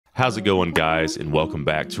How's it going, guys? And welcome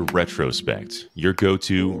back to Retrospect, your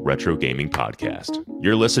go-to retro gaming podcast.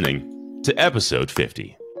 You're listening to episode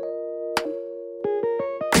 50.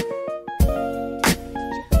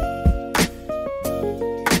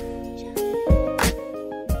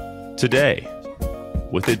 Today,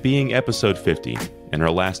 with it being episode 50 and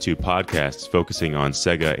our last two podcasts focusing on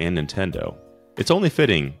Sega and Nintendo, it's only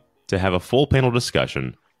fitting to have a full panel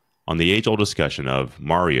discussion on the age-old discussion of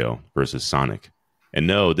Mario versus Sonic. And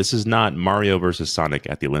no, this is not Mario versus Sonic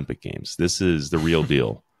at the Olympic Games. This is the real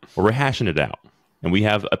deal, where we're hashing it out. And we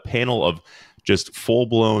have a panel of just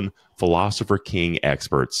full-blown Philosopher King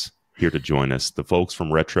experts here to join us, the folks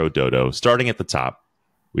from Retro Dodo. Starting at the top,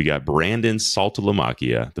 we got Brandon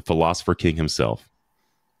Saltalamacchia, the Philosopher King himself.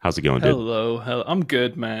 How's it going, dude? Hello. I'm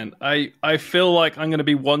good, man. I feel like I'm going to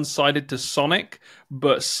be one-sided to Sonic,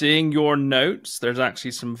 but seeing your notes, there's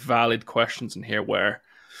actually some valid questions in here where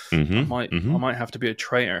I might have to be a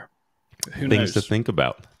traitor. Who knows? Things to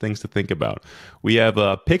think about. We have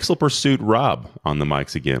Pixel Pursuit Rob on the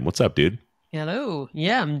mics again. What's up, dude? Hello.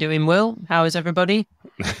 Yeah, I'm doing well. How is everybody?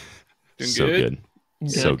 Doing So good.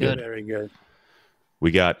 So good. Very good.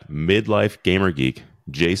 We got Midlife Gamer Geek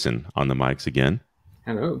Jason on the mics again.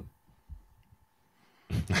 Hello.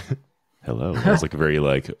 Hello. That was like a very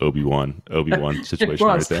Obi-Wan situation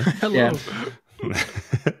right there. Hello.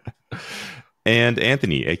 Yeah. And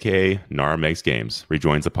Anthony, aka Nara Makes Games,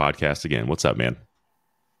 rejoins the podcast again. What's up, man?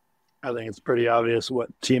 I think it's pretty obvious what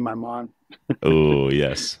team I'm on. Oh,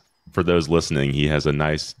 yes. For those listening, he has a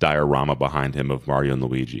nice diorama behind him of Mario and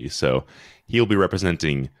Luigi. So he'll be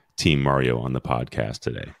representing Team Mario on the podcast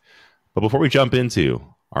today. But before we jump into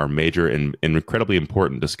our major and incredibly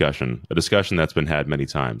important discussion, a discussion that's been had many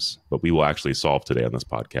times, but we will actually solve today on this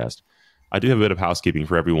podcast, I do have a bit of housekeeping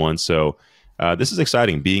for everyone. So this is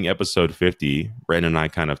exciting. Being episode 50, Brandon and I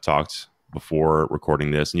kind of talked before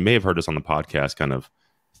recording this, and you may have heard us on the podcast kind of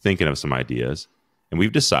thinking of some ideas. And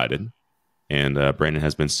we've decided, and Brandon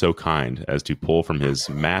has been so kind as to pull from his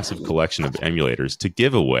massive collection of emulators to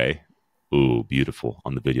give away, ooh, beautiful,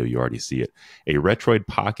 on the video, you already see it, a Retroid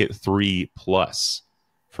Pocket 3 Plus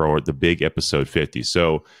for the big episode 50.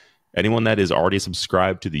 So anyone that is already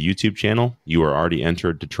subscribed to the YouTube channel, you are already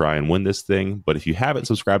entered to try and win this thing. But if you haven't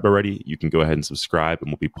subscribed already, you can go ahead and subscribe, and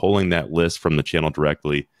we'll be pulling that list from the channel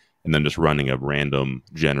directly and then just running a random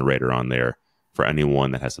generator on there for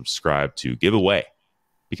anyone that has subscribed to give away.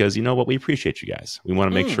 Because you know what? We appreciate you guys. We want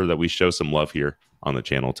to make sure that we show some love here on the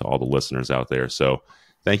channel to all the listeners out there. So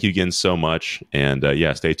thank you again so much. And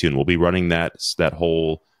yeah, stay tuned. We'll be running that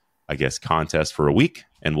whole, I guess, contest for a week,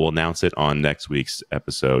 and we'll announce it on next week's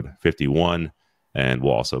episode 51, and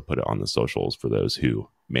we'll also put it on the socials for those who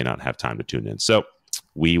may not have time to tune in. So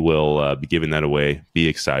we will be giving that away. Be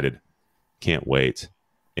excited. Can't wait.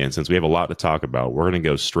 And since we have a lot to talk about, we're going to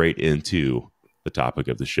go straight into the topic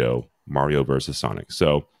of the show, Mario versus Sonic.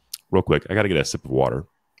 So real quick, I got to get a sip of water.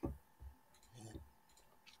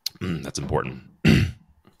 That's important.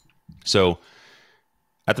 So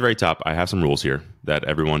at the very top, I have some rules here that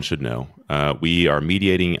everyone should know. We are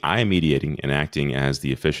mediating. I am mediating and acting as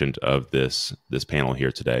the officiant of this panel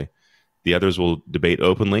here today. The others will debate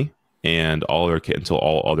openly and until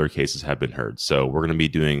all other cases have been heard. So we're going to be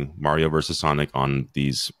doing Mario versus Sonic on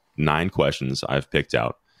these 9 questions I've picked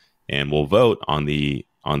out, and we'll vote on the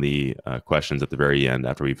questions at the very end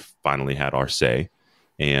after we've finally had our say.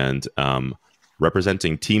 And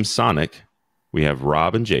representing Team Sonic, we have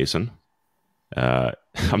Rob and Jason.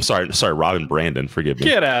 I'm sorry, Rob and Brandon, forgive me.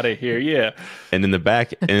 Get out of here, yeah. And in the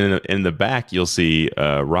back, in the back, you'll see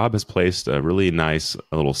Rob has placed a really nice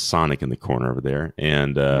little Sonic in the corner over there,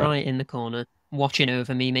 and Right in the corner, watching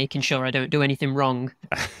over me, making sure I don't do anything wrong.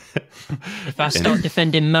 If I start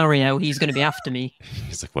defending Mario, he's going to be after me.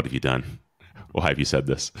 He's like, "What have you done? Why have you said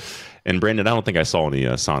this?" And Brandon, I don't think I saw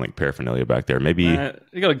any Sonic paraphernalia back there. Maybe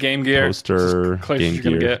you got a Game Gear poster, Game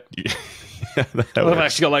Game Gear. Yeah, I've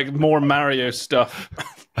actually got like more Mario stuff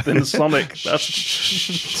than Sonic.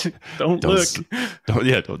 That's don't look.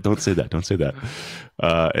 Don't say that. Don't say that.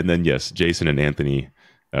 And then yes, Jason and Anthony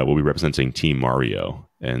will be representing Team Mario,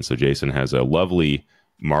 and so Jason has a lovely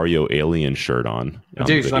Mario alien shirt on. I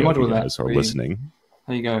do. Should I model that? Guys are listening.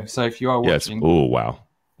 There you go. So if you are watching, oh wow,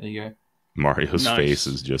 there you go. Mario's face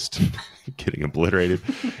is just getting obliterated,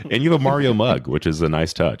 and you have a Mario mug, which is a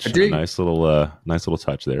nice touch. I do. A nice little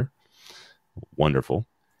touch there. Wonderful.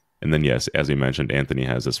 And then yes, as we mentioned, Anthony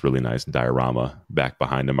has this really nice diorama back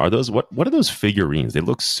behind him. Are those what are those figurines? They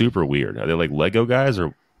look super weird. Are they like Lego guys,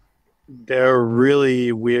 or They're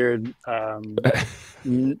really weird.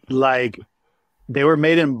 Like they were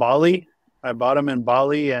made in Bali. I bought them in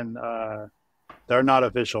Bali, and they're not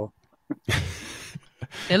official.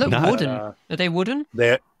 They look wooden. Are they wooden?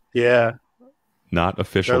 Yeah. Not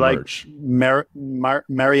official they're merch. Like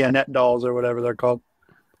marionette dolls or whatever they're called.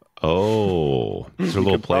 Oh, is there a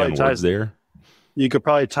little play on words there? You could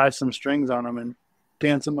probably tie some strings on them and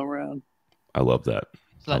dance them around. I love that.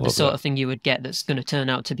 It's like the sort of thing you would get that's going to turn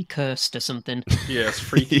out to be cursed or something. Yeah, it's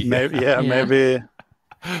freaky. Maybe.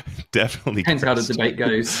 Definitely. Depends how the debate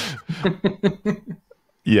goes.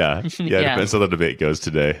 Yeah, depends how the debate goes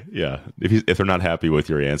today. Yeah, if they're not happy with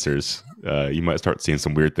your answers, you might start seeing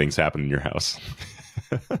some weird things happen in your house.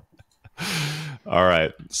 All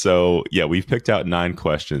right, so yeah, we've picked out 9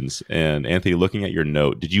 questions, and Anthony, looking at your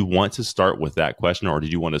note, did you want to start with that question, or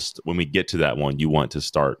did you want to, when we get to that one, you want to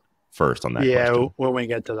start first on that question? Yeah, when we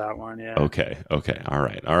get to that one, yeah. Okay, all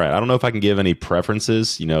right. I don't know if I can give any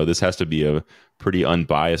preferences. This has to be a pretty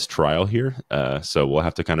unbiased trial here, so we'll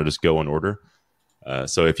have to kind of just go in order.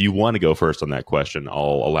 So if you want to go first on that question,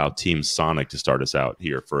 I'll allow Team Sonic to start us out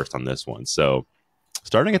here first on this one. So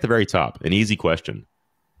starting at the very top, an easy question.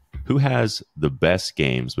 Who has the best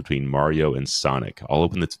games between Mario and Sonic? I'll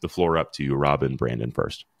open the floor up to you, Rob and Brandon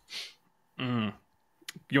first. You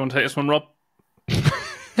want to take this one, Rob?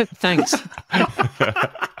 Thanks.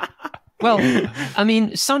 Well, I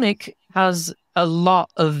mean, Sonic has a lot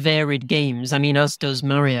of varied games. I mean, as does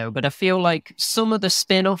Mario, but I feel like some of the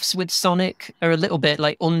spin-offs with Sonic are a little bit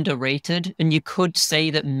like underrated, and you could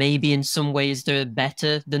say that maybe in some ways they're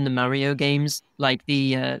better than the Mario games, like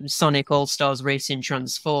the Sonic All-Stars Racing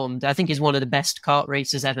Transformed. I think is one of the best kart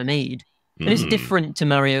races ever made. And it's different to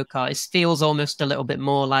Mario Kart. It feels almost a little bit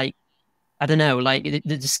more like, I don't know, like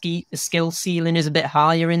the skill ceiling is a bit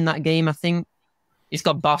higher in that game, I think. It's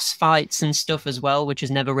got boss fights and stuff as well, which has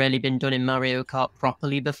never really been done in Mario Kart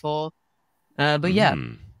properly before. But yeah,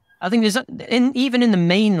 I think there's even in the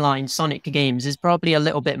mainline Sonic games, there's probably a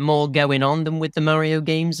little bit more going on than with the Mario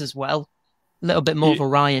games as well. A little bit more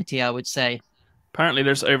variety, I would say. Apparently,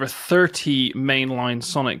 there's over 30 mainline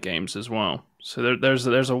Sonic games as well, so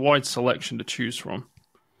there's a wide selection to choose from.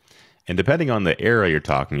 And depending on the era you're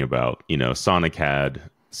talking about, Sonic had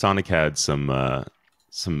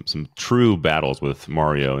some true battles with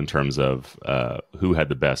Mario in terms of who had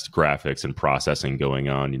the best graphics and processing going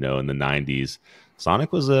on. In the 90s,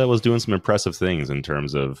 Sonic was doing some impressive things in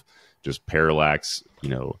terms of just parallax,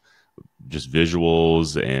 just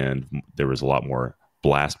visuals, and there was a lot more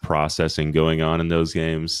blast processing going on in those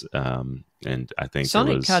games. And I think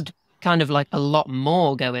Sonic had kind of like a lot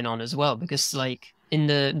more going on as well, because like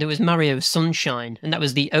there was Mario Sunshine, and that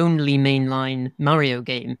was the only mainline Mario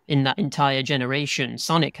game in that entire generation.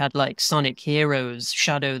 Sonic had like Sonic Heroes,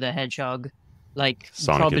 Shadow the Hedgehog, like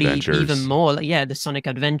Sonic probably Adventures. Even more. The Sonic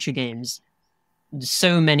Adventure games.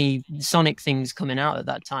 So many Sonic things coming out at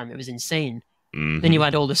that time. It was insane. Then you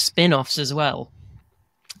had all the spin-offs as well.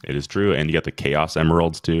 It is true. And you got the Chaos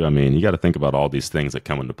Emeralds too. I mean, you got to think about all these things that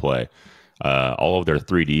come into play. All of their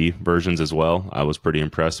 3D versions as well, I was pretty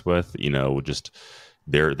impressed with. Just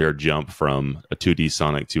their jump from a 2D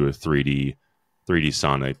Sonic to a 3D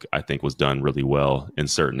Sonic, I think, was done really well in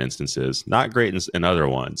certain instances. Not great in other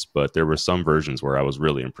ones, but there were some versions where I was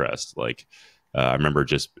really impressed. Like I remember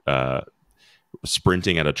just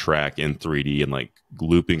sprinting at a track in 3D and like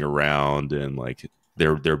looping around, and like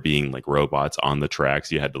there being like robots on the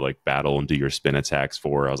tracks you had to like battle and do your spin attacks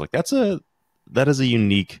for. I was like, that is a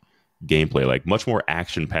unique gameplay, like much more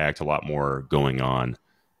action packed, a lot more going on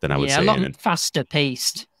than I would say. A lot faster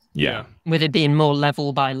paced. Yeah. With it being more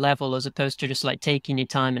level by level as opposed to just like taking your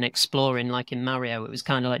time and exploring like in Mario. It was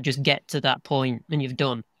kind of like just get to that point and you've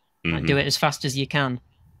done. Like, do it as fast as you can.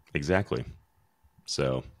 Exactly.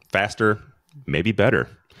 So faster, maybe better.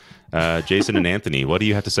 Jason and Anthony, what do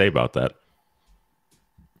you have to say about that?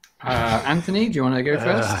 Anthony, do you want to go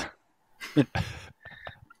first?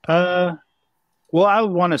 Well, I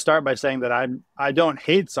would want to start by saying that I don't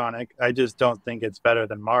hate Sonic. I just don't think it's better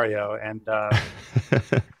than Mario,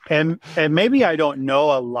 and maybe I don't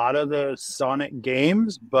know a lot of the Sonic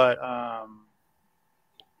games, but I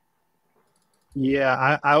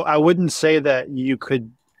wouldn't say that you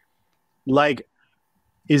could like.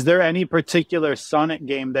 Is there any particular Sonic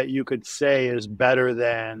game that you could say is better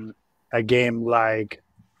than a game like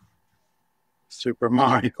Super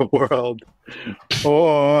Mario World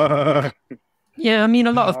or? Yeah, I mean,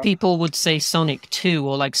 a lot of people would say Sonic 2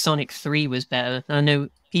 or like Sonic 3 was better. I know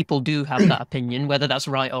people do have that opinion, whether that's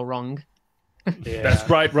right or wrong. Yeah. That's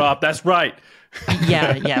right, Rob. That's right.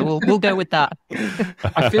 Yeah, we'll go with that.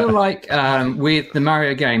 I feel like with the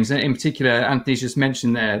Mario games, and in particular, Anthony's just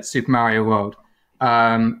mentioned there, Super Mario World,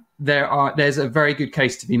 there's a very good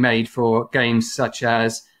case to be made for games such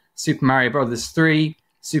as Super Mario Brothers 3,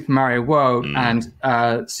 Super Mario World, and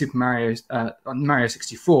Mario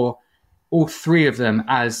 64. All three of them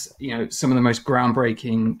as some of the most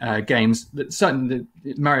groundbreaking games. Certainly,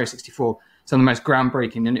 the Mario 64, some of the most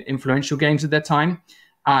groundbreaking and influential games of their time,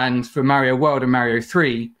 and for Mario World and Mario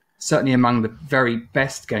 3, certainly among the very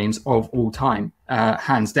best games of all time,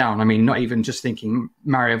 hands down. I mean, not even just thinking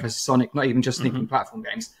Mario vs. Sonic, not even just thinking platform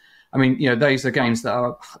games. I mean, those are games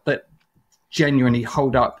that genuinely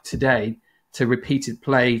hold up today to repeated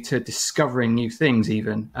play, to discovering new things,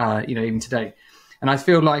 even today. And I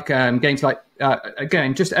feel like games like,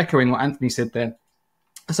 again, just echoing what Anthony said there,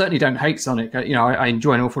 I certainly don't hate Sonic. I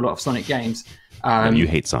enjoy an awful lot of Sonic games. You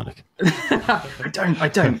hate Sonic. I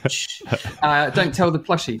don't. Don't tell the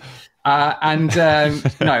plushie.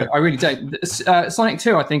 No, I really don't. Sonic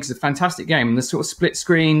 2, I think, is a fantastic game. And the sort of split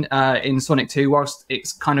screen in Sonic 2, whilst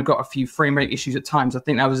it's kind of got a few frame rate issues at times, I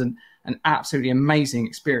think that was an absolutely amazing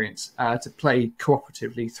experience to play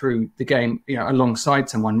cooperatively through the game, alongside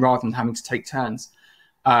someone rather than having to take turns.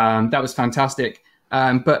 That was fantastic.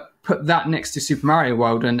 But put that next to Super Mario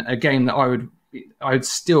World, and a game that I would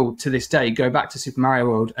still to this day go back to Super Mario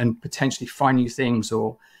World and potentially find new things,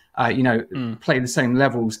 or play the same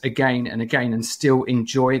levels again and again and still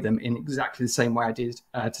enjoy them in exactly the same way I did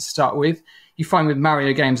to start with. You find with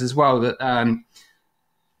Mario games as well that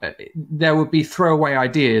there would be throwaway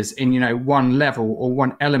ideas in one level or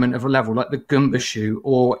one element of a level, like the Goomba shoe,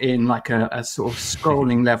 or in like a sort of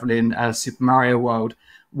scrolling level in Super Mario World,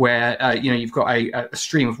 where you've got a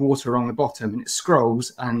stream of water along the bottom and it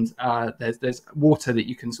scrolls, and there's water that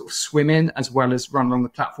you can sort of swim in as well as run along the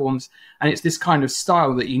platforms, and it's this kind of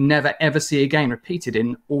style that you never ever see again repeated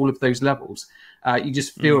in all of those levels. You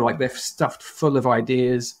just feel like they're stuffed full of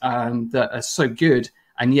ideas that are so good,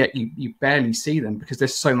 and yet you barely see them because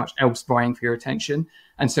there's so much else vying for your attention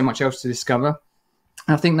and so much else to discover.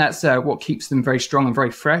 And I think that's what keeps them very strong and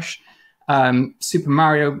very fresh. Super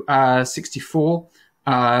Mario 64,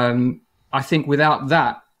 I think without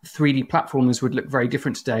that, 3D platformers would look very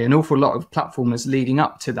different today. An awful lot of platformers leading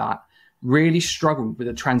up to that really struggled with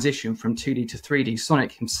the transition from 2D to 3D.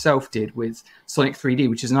 Sonic himself did with Sonic 3D,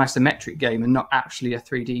 which is an isometric game and not actually a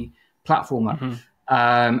 3D platformer.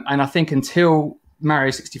 And I think until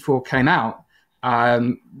Mario 64 came out,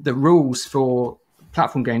 the rules for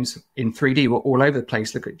platform games in 3D were all over the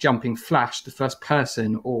place. Look at Jumping Flash, the first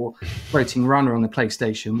person, or Floating Runner on the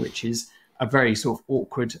PlayStation, which is a very sort of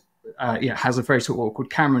awkward, has a very sort of awkward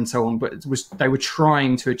camera and so on. But they were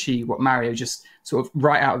trying to achieve what Mario just sort of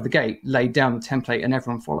right out of the gate laid down the template, and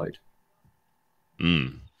everyone followed.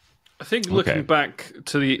 I think looking back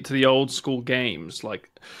to the old school games, like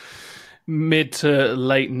mid to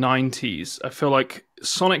late 90s, I feel like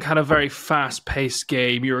Sonic had a very fast-paced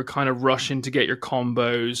game. You were kind of rushing to get your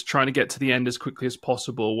combos, trying to get to the end as quickly as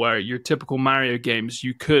possible, where your typical Mario games,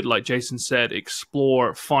 you could, like Jason said,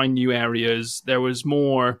 explore, find new areas. There was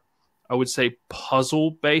more, I would say,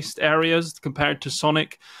 puzzle-based areas compared to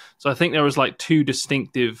Sonic. So I think there was like two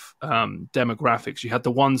distinctive demographics. You had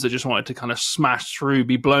the ones that just wanted to kind of smash through,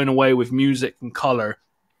 be blown away with music and color.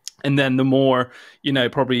 And then the more,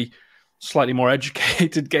 probably slightly more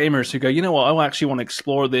educated gamers who go, you know what, I actually want to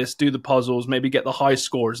explore this, do the puzzles, maybe get the high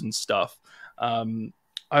scores and stuff.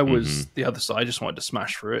 I was the other side. I just wanted to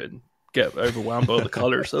smash through it and get overwhelmed by all the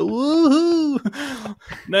colors. So woohoo!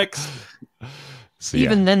 Next. So,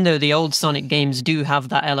 even then, though, the old Sonic games do have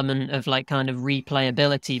that element of like kind of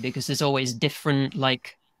replayability, because there's always different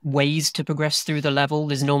like ways to progress through the level.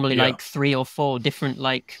 There's normally like 3 or 4 different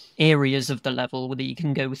like areas of the level that you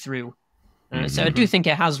can go through. So I do think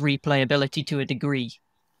it has replayability to a degree.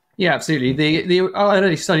 Yeah, absolutely. The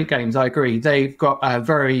early Sonic games, I agree. They've got a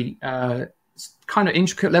very kind of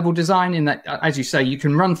intricate level design in that, as you say, you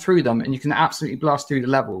can run through them and you can absolutely blast through the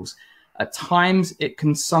levels. At times, it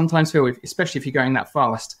can sometimes feel, especially if you're going that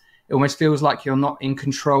fast, it almost feels like you're not in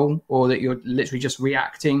control, or that you're literally just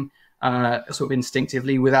reacting sort of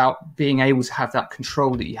instinctively without being able to have that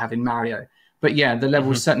control that you have in Mario. But yeah, the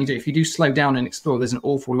levels certainly do. If you do slow down and explore, there's an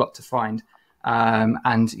awful lot to find.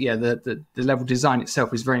 And yeah, the level design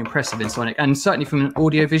itself is very impressive in Sonic, and certainly from an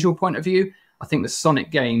audio-visual point of view, I think the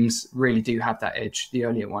Sonic games really do have that edge, the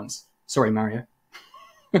earlier ones. Sorry, Mario.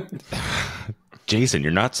 Jason,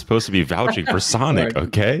 you're not supposed to be vouching for Sonic,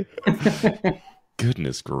 okay?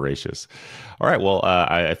 Goodness gracious! All right, well,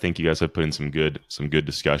 I think you guys have put in some good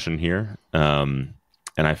discussion here, and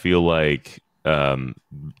I feel like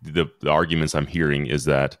the arguments I'm hearing is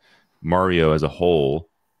that Mario as a whole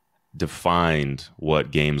defined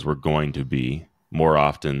what games were going to be more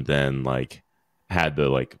often than like had the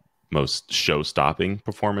like most show-stopping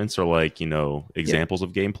performance or like examples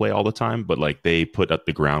of gameplay all the time, but like they put up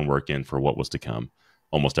the groundwork in for what was to come.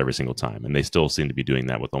 almost every single time, and they still seem to be doing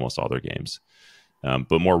that with almost all their games.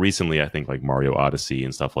 But more recently, I think like Mario Odyssey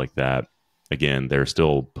and stuff like that, again, they're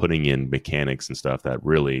still putting in mechanics and stuff that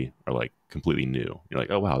really are like completely new. You're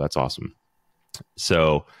like, oh wow, that's awesome.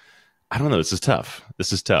 So I don't know. This is tough.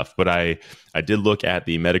 But I did look at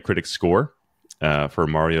the Metacritic score for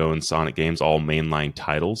Mario and Sonic games, all mainline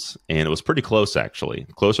titles, and it was pretty close, actually.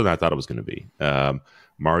 Closer than I thought it was going to be.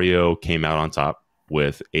 Mario came out on top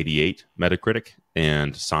with 88 Metacritic,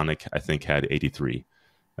 and Sonic, I think, had 83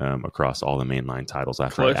 across all the mainline titles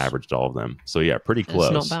after I averaged all of them. So, yeah, pretty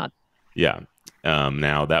close. It's not bad. Yeah.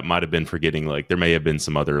 Now, that might have been forgetting, like, there may have been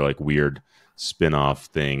some other, like, weird spin-off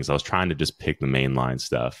things. I was trying to just pick the mainline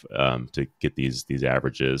stuff to get these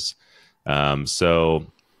averages. So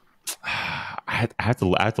I have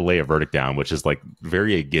to lay a verdict down, which is like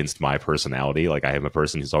very against my personality. Like I am a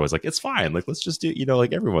person who's always like, it's fine. Like, let's just do,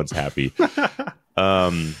 like everyone's happy.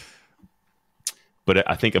 But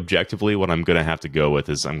I think objectively what I'm going to have to go with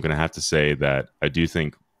is I'm going to have to say that I do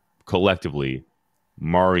think collectively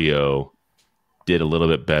Mario did a little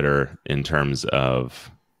bit better in terms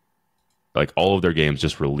of like all of their games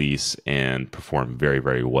just release and perform very,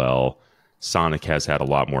 very well. Sonic has had a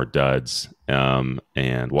lot more duds.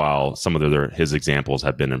 And while some of his examples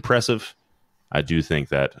have been impressive, I do think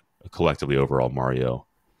that collectively overall Mario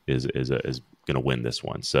is going to win this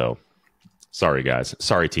one. So sorry, guys.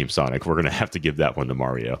 Sorry, Team Sonic. We're going to have to give that one to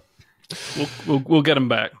Mario. We'll get him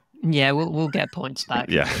back. Yeah, we'll get points back.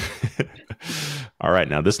 Yeah. All right.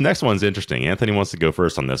 Now, this next one's interesting. Anthony wants to go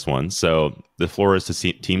first on this one. So the floor is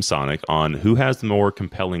to Team Sonic on who has the more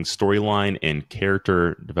compelling storyline and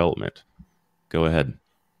character development. Go ahead.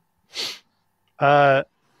 The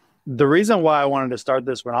reason why I wanted to start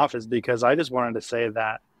this one off is because I just wanted to say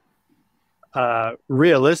that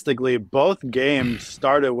realistically, both games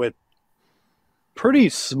started with pretty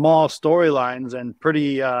small storylines and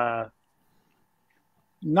pretty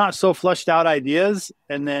not so fleshed out ideas.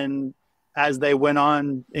 And then as they went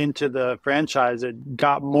on into the franchise, it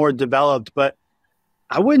got more developed. But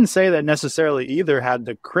I wouldn't say that necessarily either had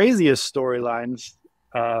the craziest storylines,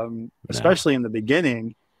 especially in the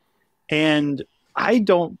beginning. And I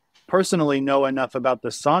don't personally know enough about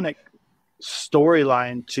the Sonic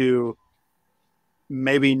storyline to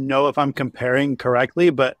maybe know if I'm comparing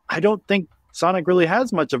correctly, but I don't think Sonic really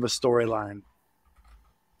has much of a storyline.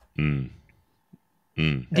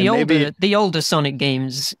 The older Sonic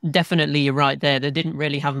games, definitely you're right there. They didn't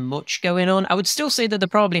really have much going on. I would still say that they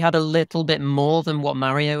probably had a little bit more than what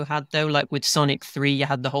Mario had, though. Like with Sonic 3, you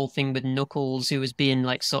had the whole thing with Knuckles, who was being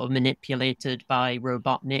like sort of manipulated by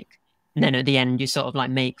Robotnik. And then at the end, you sort of like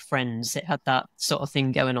make friends. It had that sort of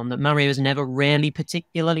thing going on that Mario's never really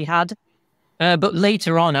particularly had. But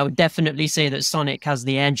later on, I would definitely say that Sonic has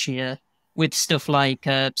the edge here with stuff like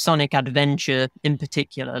Sonic Adventure in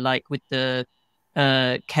particular, like with the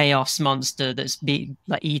chaos monster that's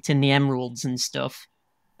like eating the emeralds and stuff.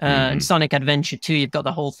 And Sonic Adventure 2, you've got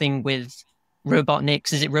the whole thing with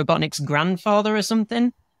Robotnik's, is it Robotnik's grandfather or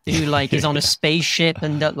something? Who like is on a spaceship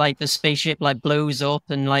and that like the spaceship like blows up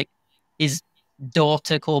and like his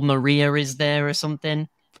daughter called Maria is there or something.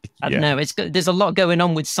 I don't know. There's a lot going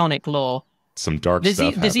on with Sonic lore. Some dark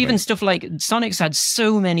stuff. There's even stuff like Sonic's had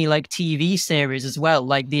so many like TV series as well.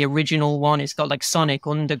 Like the original one, it's got like Sonic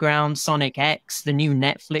Underground, Sonic X, the new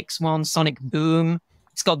Netflix one, Sonic Boom.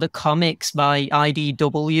 It's got the comics by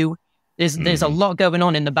IDW. There's a lot going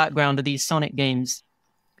on in the background of these Sonic games.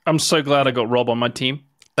 I'm so glad I got Rob on my team.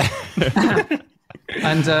 And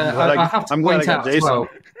I have to point out as well.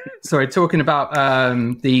 Sorry, talking about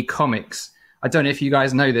the comics. I don't know if you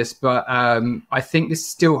guys know this, but I think this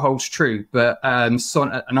still holds true. But and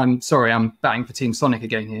I'm sorry, I'm batting for Team Sonic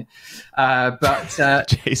again here. But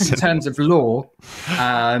in terms of lore,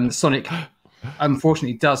 Sonic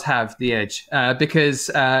unfortunately does have the edge because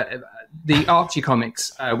the Archie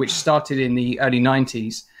comics, which started in the early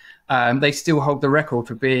 90s, they still hold the record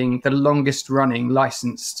for being the longest running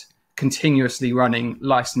continuously running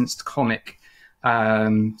licensed comic.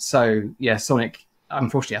 So yeah, Sonic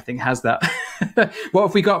unfortunately I think has that. What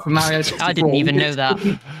have we got from Mario 64? I didn't even know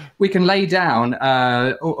that. We can lay down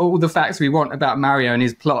all the facts we want about Mario and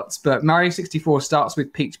his plots, but Mario 64 starts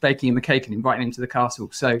with Peach baking him a cake and inviting him to the castle.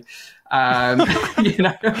 So that's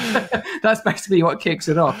basically what kicks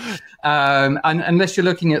it off. And unless you're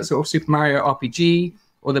looking at sort of Super Mario RPG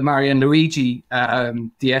or the Mario and Luigi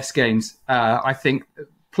DS games, I think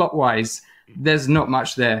plot-wise, there's not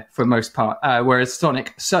much there for the most part. Whereas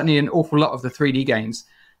Sonic, certainly an awful lot of the 3D games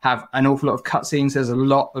have an awful lot of cutscenes. There's a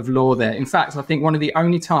lot of lore there. In fact, I think one of the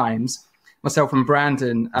only times myself and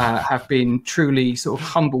Brandon have been truly sort of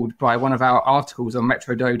humbled by one of our articles on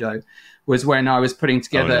Retro Dodo was when I was putting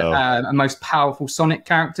together a most powerful Sonic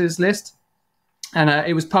characters list. And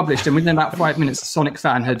it was published, and within about 5 minutes, a Sonic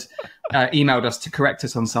fan had emailed us to correct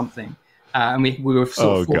us on something. And we were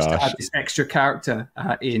sort of forced to add this extra character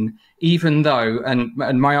in, even though, and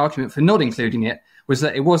my argument for not including it was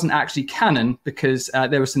that it wasn't actually canon because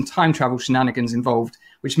there were some time travel shenanigans involved,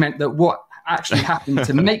 which meant that what actually happened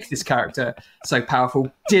to make this character so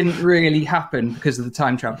powerful didn't really happen because of the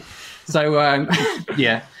time travel. So,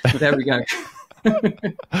 yeah, there we go.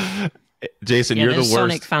 Jason, you're the worst.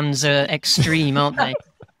 Sonic fans are extreme, aren't they?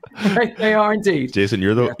 They are indeed. Jason,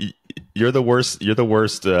 you're the worst. You're the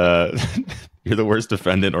worst. You're the worst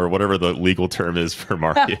defendant, or whatever the legal term is for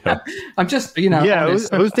Mario. I'm just, Yeah,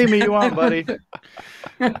 whose team are you on, buddy?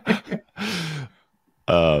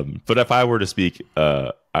 But if I were to speak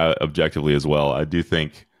objectively as well, I do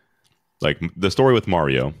think, like, the story with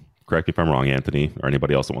Mario. Correct me if I'm wrong, Anthony, or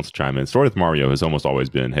anybody else that wants to chime in. The story with Mario has almost always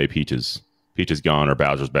been, "Hey, Peach is gone, or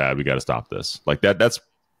Bowser's bad. We got to stop this." Like that. That's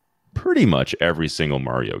pretty much every single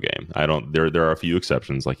Mario game. There are a few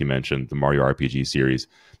exceptions, like you mentioned, the Mario RPG series,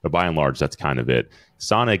 but by and large, that's kind of it.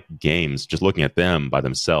 Sonic games, just looking at them by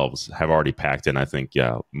themselves, have already packed in, I think,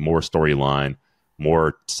 more storyline,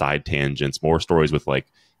 more side tangents, more stories with like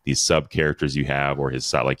these sub characters you have, or his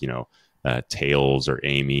side, like, Tails or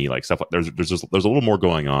Amy, like stuff. There's a little more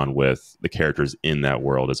going on with the characters in that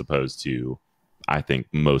world as opposed to, I think,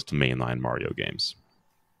 most mainline Mario games.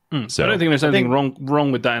 So I don't think there's anything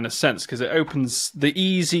wrong with that in a sense, because it opens the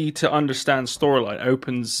easy to understand storyline,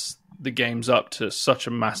 opens the games up to such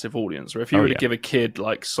a massive audience. Or if you were to give a kid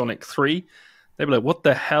like Sonic 3, they'd be like, "What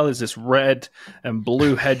the hell is this red and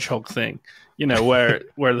blue hedgehog thing?" Where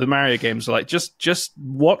the Mario games are like, just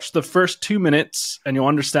watch the first 2 minutes and you'll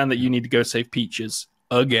understand that you need to go save Peaches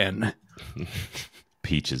again.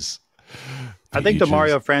 Peaches. I think the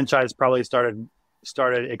Mario franchise probably started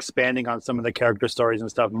expanding on some of the character stories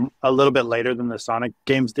and stuff a little bit later than the Sonic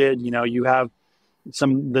games did. You have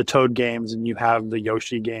the Toad games and you have the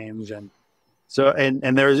Yoshi games, and so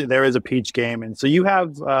and there is a Peach game, and so you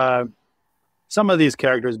have some of these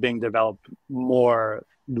characters being developed more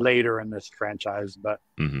later in this franchise. But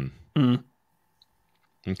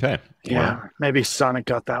okay, yeah, maybe Sonic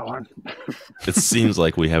got that one. It seems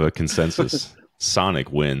like we have a consensus.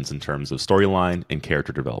 Sonic wins in terms of storyline and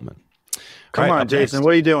character development. Come on, Jason, next.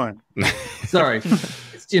 What are you doing? Sorry,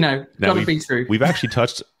 gotta be true. We've actually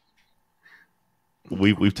touched.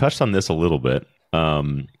 We've touched on this a little bit,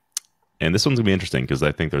 and this one's gonna be interesting because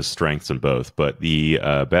I think there's strengths in both. But the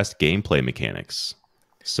best gameplay mechanics.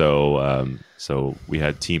 So we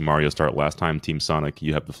had Team Mario start last time. Team Sonic,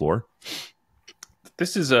 you have the floor.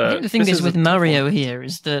 This is I think the thing is with Mario here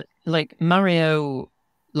is that, like, Mario,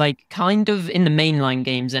 like, kind of in the mainline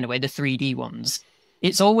games anyway, the 3D ones,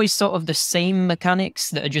 it's always sort of the same mechanics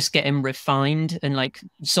that are just getting refined and, like,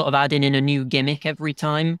 sort of adding in a new gimmick every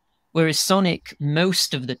time. Whereas Sonic,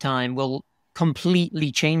 most of the time, will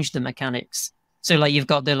completely change the mechanics. So, like, you've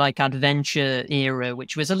got the, like, adventure era,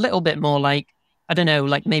 which was a little bit more like, I don't know,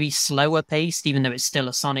 like maybe slower paced, even though it's still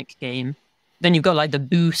a Sonic game. Then you've got like the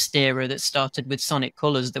Boost era that started with Sonic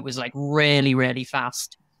Colors that was like really, really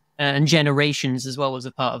fast. And Generations as well was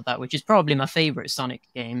a part of that, which is probably my favorite Sonic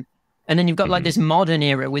game. And then you've got like this modern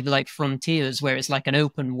era with like Frontiers, where it's like an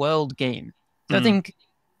open world game. So I think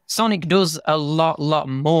Sonic does a lot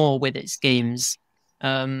more with its games.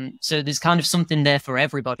 So there's kind of something there for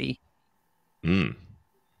everybody.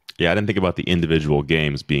 Yeah, I didn't think about the individual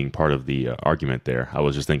games being part of the argument there. I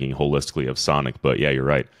was just thinking holistically of Sonic, but yeah, you're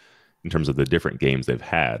right. In terms of the different games they've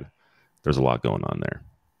had, there's a lot going on there.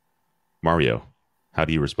 Mario, how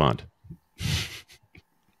do you respond?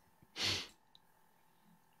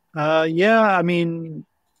 Yeah, I mean,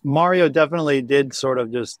 Mario definitely did sort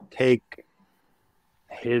of just take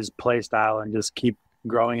his play style and just keep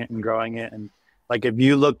growing it. And like, if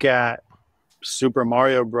you look at Super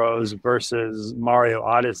Mario Bros. Versus Mario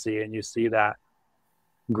Odyssey, and you see that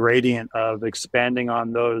gradient of expanding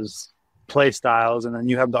on those play styles, and then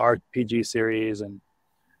you have the RPG series, and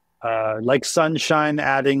like Sunshine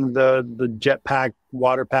adding the jetpack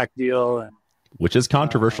water pack deal, and which is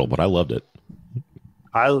controversial, but I loved it.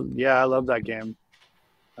 I love that game.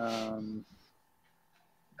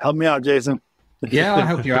 Help me out, Jason. Yeah, I'll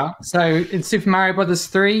help you out. So in Super Mario Brothers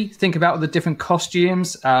 3, think about all the different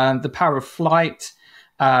costumes, the power of flight,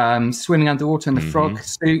 swimming underwater in the frog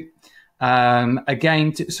suit.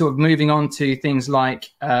 Again, sort of moving on to things like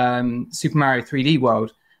Super Mario 3D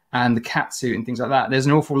World and the cat suit and things like that. There's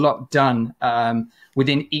an awful lot done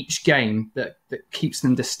within each game that keeps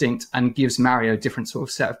them distinct and gives Mario a different sort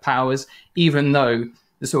of set of powers, even though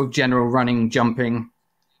the sort of general running, jumping,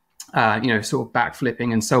 sort of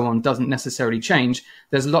backflipping and so on doesn't necessarily change.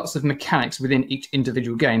 There's lots of mechanics within each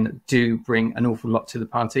individual game that do bring an awful lot to the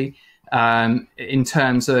party. In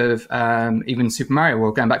terms of even Super Mario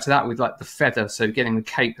World, going back to that with like the feather, so getting the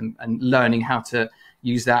cape and learning how to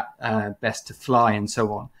use that best to fly and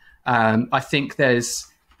so on. I think there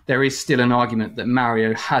is still an argument that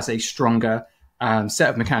Mario has a stronger set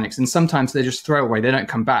of mechanics, and sometimes they're just throwaway. They don't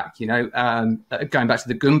come back. Going back to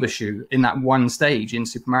the Goomba shoe in that one stage in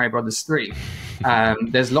Super Mario Brothers 3,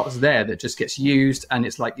 there's lots there that just gets used, and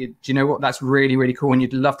it's like, do you know what? That's really, really cool, and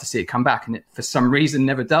you'd love to see it come back, and it for some reason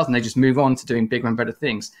never does, and they just move on to doing bigger and better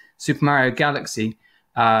things. Super Mario Galaxy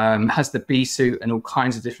has the bee suit and all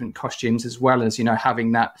kinds of different costumes, as well as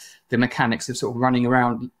having the mechanics of sort of running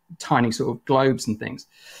around tiny sort of globes and things.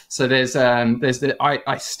 So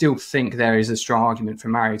I still think there is a strong argument for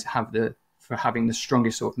Mario for having the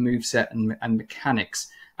strongest sort of move set and mechanics,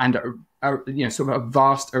 and sort of a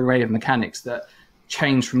vast array of mechanics that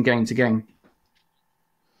change from game to game.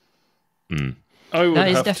 That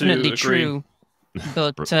is definitely true,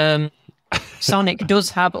 but Sonic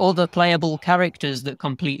does have other playable characters that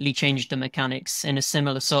completely change the mechanics in a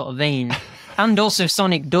similar sort of vein. And also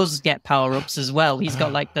Sonic does get power-ups as well. He's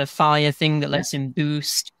got like the fire thing that lets him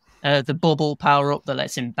boost, the bubble power-up that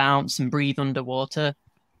lets him bounce and breathe underwater.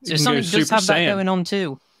 So Sonic does have that going on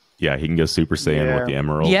too. Yeah, he can go Super Saiyan with the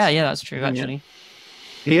emeralds. Yeah, that's true, actually.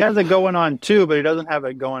 He has it going on too, but he doesn't have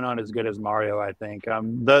it going on as good as Mario, I think.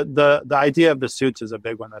 The idea of the suits is a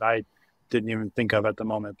big one that I didn't even think of at the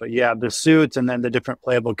moment. But yeah, the suits and then the different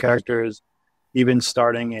playable characters, even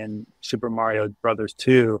starting in Super Mario Brothers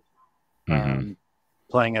 2,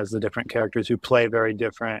 playing as the different characters who play very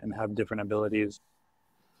different and have different abilities.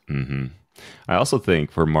 I also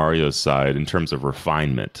think for Mario's side, in terms of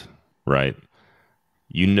refinement, right?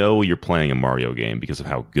 You're playing a Mario game because of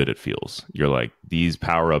how good it feels. You're like, these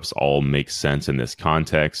power-ups all make sense in this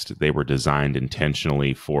context. They were designed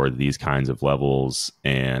intentionally for these kinds of levels,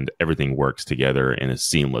 and everything works together in a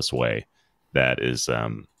seamless way that is,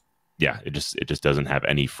 it just doesn't have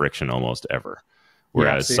any friction almost ever.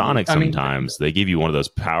 Whereas Sonic, sometimes they give you one of those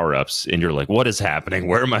power-ups and you're like, what is happening?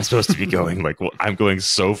 Where am I supposed to be going? Like, well, I'm going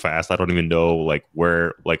so fast. I don't even know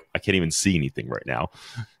where, I can't even see anything right now.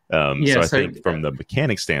 So I think from the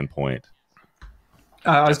mechanic standpoint,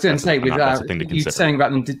 I was going to say, with you saying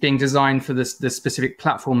about them being designed for the specific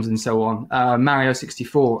platforms and so on, Mario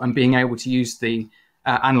 64 and being able to use the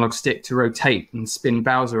analog stick to rotate and spin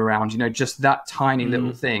Bowser around, just that tiny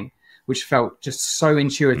little thing, which felt just so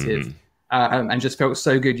intuitive and just felt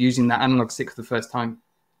so good using that analog stick for the first time.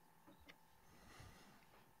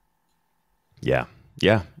 Yeah.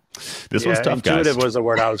 This one's tough, guys. Intuitive was the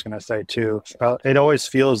word I was going to say too. It always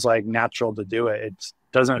feels like natural to do it. It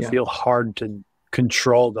doesn't feel hard to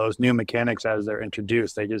control those new mechanics as they're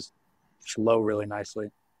introduced. They just flow really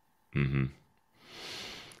nicely.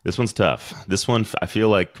 This one's tough. This one I feel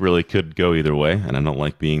like really could go either way, and I don't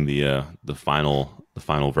like being the final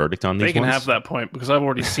verdict on these. They can have that point because I've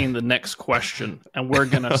already seen the next question, and we're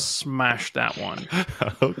gonna smash that one.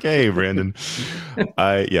 Okay, Brandon.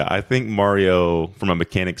 I think Mario, from a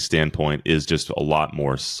mechanics standpoint, is just a lot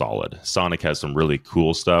more solid. Sonic has some really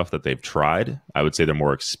cool stuff that they've tried. I would say they're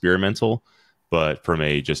more experimental, but from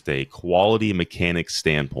a quality mechanics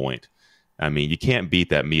standpoint, I mean, you can't beat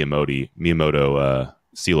that Miyamoto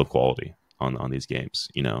seal of quality on these games.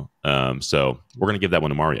 So we're gonna give that one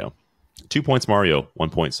to Mario. 2 points Mario, 1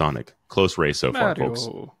 point Sonic. Close race so far, folks.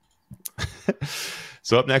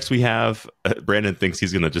 So up next we have, Brandon thinks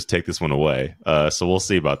he's going to just take this one away. So we'll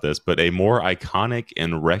see about this, but a more iconic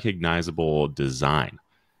and recognizable design.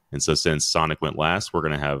 And so since Sonic went last, we're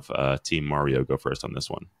going to have Team Mario go first on this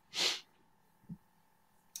one.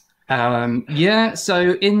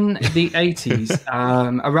 So in the 80s,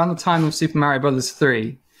 around the time of Super Mario Brothers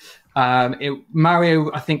 3,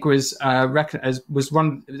 Mario, I think, was noted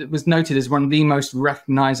as one of the most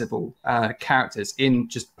recognizable characters in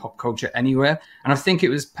just pop culture anywhere, and I think it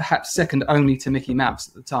was perhaps second only to Mickey Mouse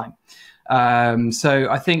at the time. So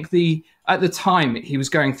I think at the time he was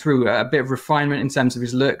going through a bit of refinement in terms of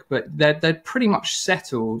his look, but they'd pretty much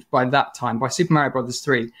settled by that time, by Super Mario Brothers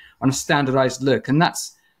 3, on a standardized look, and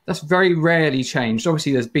that's very rarely changed.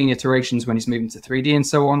 Obviously, there's been iterations when he's moving to 3D and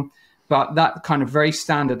so on. But that kind of very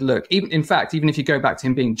standard look, even if you go back to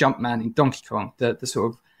him being Jumpman in Donkey Kong, the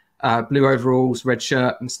sort of blue overalls, red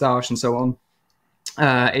shirt, moustache, and so on,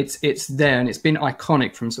 it's there, and it's been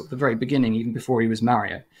iconic from sort of the very beginning, even before he was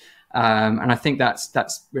Mario. And I think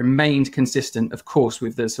that's remained consistent, of course,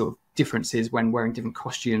 with the sort of differences when wearing different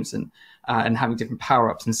costumes and having different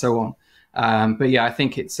power-ups and so on. But yeah, I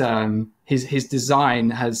think it's his design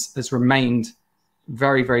has remained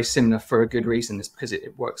very, very similar for a good reason. It's because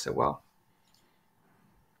it works so well.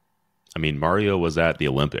 I mean, Mario was at the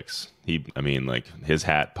Olympics. His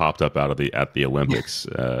hat popped up at the Olympics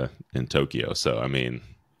in Tokyo. So, I mean,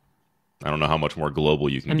 I don't know how much more global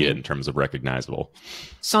you can get in terms of recognizable.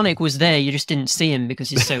 Sonic was there, you just didn't see him because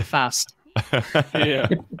he's so fast. Yeah.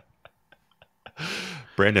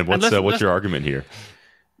 Brandon, what's your argument here?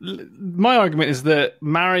 My argument is that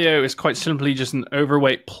Mario is quite simply just an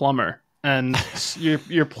overweight plumber. And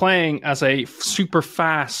you're playing as a super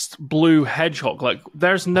fast blue hedgehog. Like,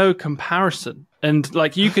 there's no comparison. And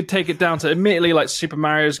like, you could take it down to, admittedly, like Super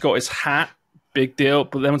Mario's got his hat, big deal.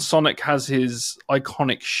 But then Sonic has his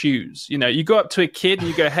iconic shoes. You know, you go up to a kid and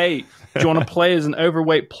you go, "Hey, do you want to play as an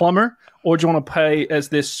overweight plumber, or do you want to play as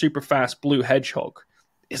this super fast blue hedgehog?"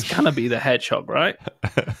 It's gonna be the hedgehog, right?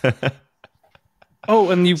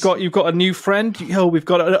 Oh, and you've got a new friend. We've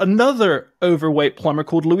got another overweight plumber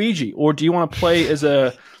called Luigi. Or do you want to play as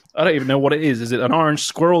I don't even know what it is. Is it an orange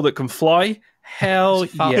squirrel that can fly? Hell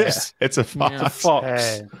yes. It's a fox. It's a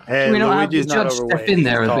fox. Hey, Luigi's not overweight. Step in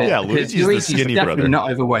there a bit. Yeah, Luigi's the skinny definitely brother.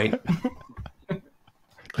 not overweight.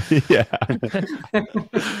 Yeah.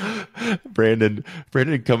 Brandon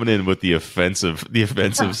coming in with the offensive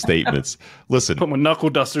statements. Listen, Put my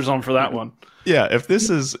knuckle dusters on for that one. yeah, if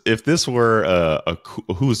this were a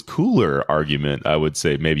who's cooler argument, I would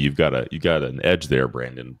say maybe you got an edge there,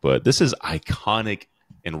 Brandon. But this is iconic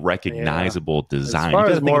and recognizable design. As far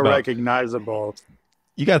as more recognizable,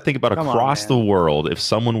 you got to think about across the world. If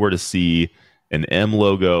someone were to see an M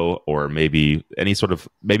logo, or maybe any sort of,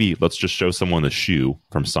 maybe let's just show someone the shoe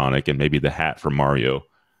from Sonic and maybe the hat from Mario.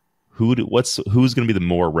 Who's going to be the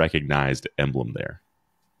more recognized emblem there?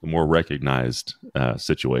 The more recognized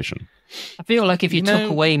situation. I feel like if you took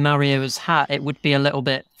away Mario's hat, it would be a little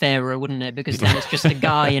bit fairer, wouldn't it? Because then it's just a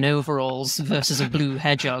guy in overalls versus a blue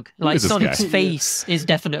hedgehog. Like, Sonic's face is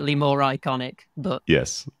definitely more iconic, but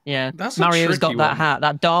yes, yeah, That's Mario's got that hat,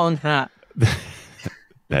 that darn hat.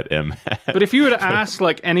 that M hat. But if you were to ask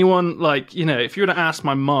like anyone, like, you know, if you were to ask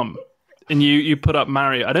my mum and you put up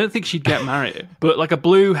Mario, I don't think she'd get Mario. But like a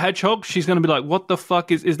blue hedgehog, she's going to be like, "What the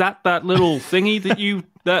fuck is that little thingy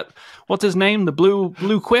that what's his name? The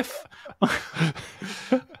blue quiff?"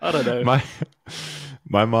 I don't know.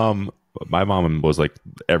 My mom was like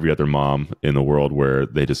every other mom in the world, where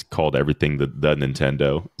they just called everything the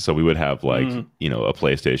Nintendo. So we would have like, you know, a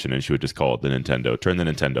PlayStation, and she would just call it the Nintendo. Turn the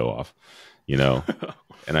Nintendo off, you know.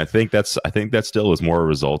 And I think that still is more a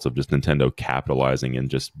result of just Nintendo capitalizing and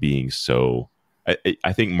just being so.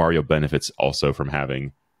 I think Mario benefits also from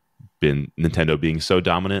having been Nintendo being so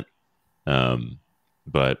dominant.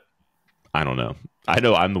 But I don't know. I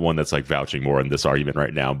know I'm the one that's like vouching more in this argument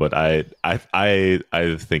right now, but I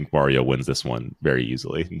think Mario wins this one very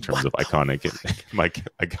easily in terms of iconic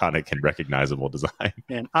and recognizable design.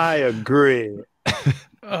 And I agree.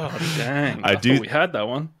 Oh dang! I thought we had that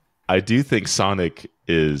one. I do think Sonic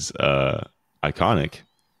is iconic,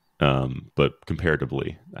 but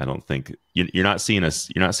comparatively, I don't think you're not seeing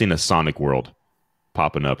a Sonic world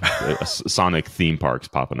popping up, Sonic theme parks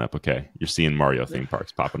popping up. Okay, you're seeing Mario theme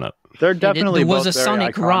parks popping up. They're definitely there was a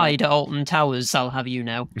Sonic iconic ride at Alton Towers. I'll have you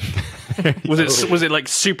know. Was it like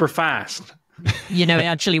super fast? You know, it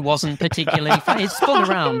actually wasn't particularly fast. It spun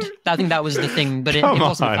around. I think that was the thing, but it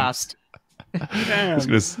wasn't fast. I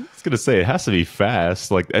was gonna say it has to be fast.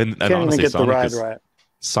 Like, and honestly,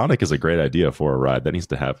 Sonic is a great idea for a ride. That needs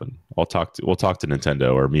to happen. We'll talk to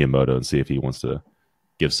Nintendo or Miyamoto and see if he wants to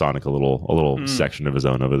give Sonic a little section of his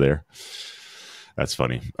own over there. That's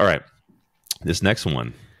funny. All right, this next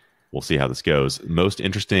one, we'll see how this goes. Most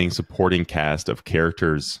interesting supporting cast of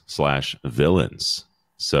characters / villains.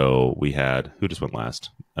 So we had, who just went last?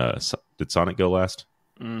 Did Sonic go last?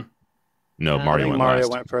 No, Mario went last.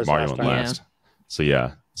 Went first. Mario went last. Yeah. So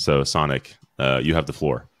yeah. So Sonic, you have the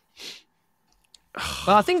floor.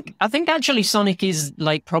 Well, I think actually Sonic is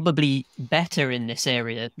like probably better in this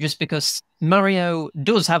area, just because Mario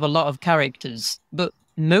does have a lot of characters, but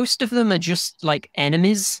most of them are just like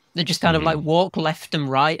enemies. They just kind of like walk left and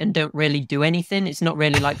right and don't really do anything. It's not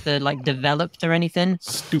really like they're like developed or anything.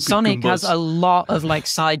 Sonic Goombas. has a lot of like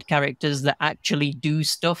side characters that actually do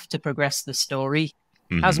stuff to progress the story.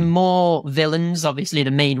 Has more villains. Obviously,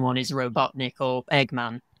 the main one is Robotnik or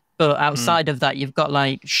Eggman. But outside of that, you've got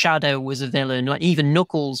like Shadow was a villain. Like even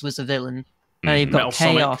Knuckles was a villain. You've got Metal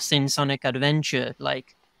Chaos Sonic in Sonic Adventure.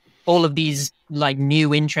 Like all of these like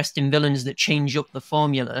new interesting villains that change up the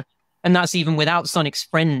formula. And that's even without Sonic's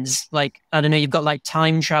friends. Like, I don't know, you've got like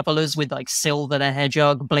time travelers with like Silver the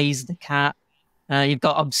Hedgehog, Blaze the Cat. You've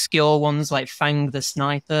got obscure ones like Fang the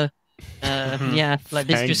Sniper. Yeah, like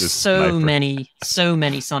there's Fang's a just so sniper.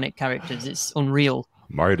 many Sonic characters. It's unreal.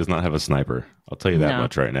 Mario does not have a sniper. I'll tell you that No.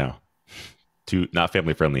 much right now. Not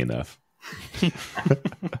family friendly enough.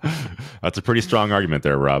 That's a pretty strong argument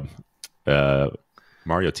there, Rob.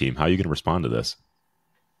 Mario team, how are you going to respond to this?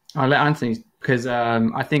 I'll let Anthony, because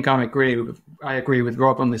I think I agree with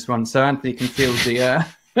Rob on this one. So Anthony can field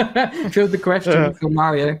the question for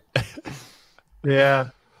Mario. Yeah.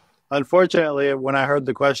 Unfortunately, when I heard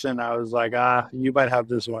the question, I was like, you might have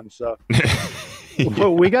this one. So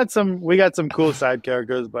we got some cool side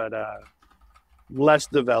characters, but less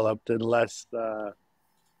developed and less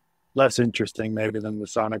interesting maybe than the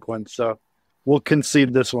Sonic one. So we'll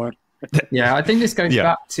concede this one. Yeah, I think this goes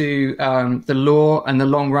back to the lore and the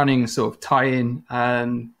long-running sort of tie-in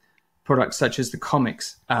products such as the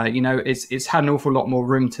comics. It's had an awful lot more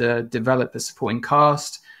room to develop the supporting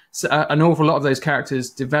cast. So, an awful lot of those characters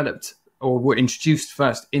developed or were introduced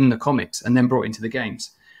first in the comics and then brought into the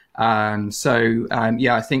games. I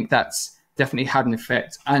think that's definitely had an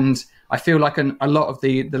effect. And I feel like a lot of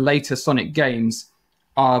the later Sonic games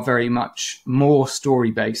are very much more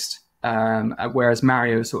story-based. Whereas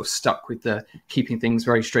Mario is sort of stuck with the keeping things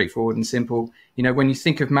very straightforward and simple. When you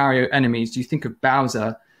think of Mario enemies, you think of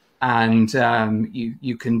Bowser, and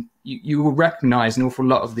you will recognize an awful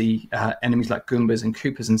lot of the enemies like Goombas and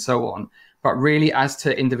Koopas and so on. But really, as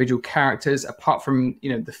to individual characters, apart from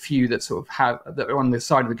the few that sort of that are on the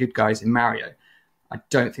side of the good guys in Mario, I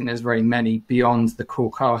don't think there's very many beyond the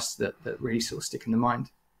core cast that really sort of stick in the mind.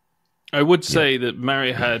 I would say that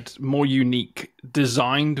Mario had more unique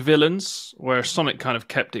designed villains, where Sonic kind of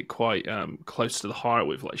kept it quite close to the heart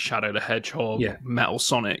with like Shadow the Hedgehog, Metal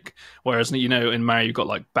Sonic. Whereas in Mario you've got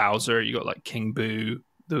like Bowser, you got like King Boo,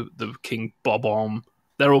 the King Bob-omb.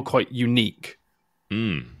 They're all quite unique.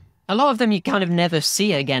 A lot of them you kind of never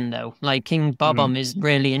see again though. Like King Bob-omb is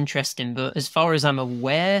really interesting, but as far as I'm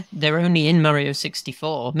aware, they're only in Mario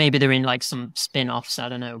 64. Maybe they're in like some spin-offs, I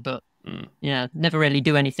don't know, but yeah, never really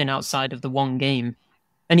do anything outside of the one game.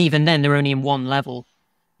 And even then, they're only in one level.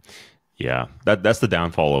 Yeah, that's the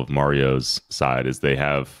downfall of Mario's side, is they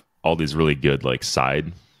have all these really good like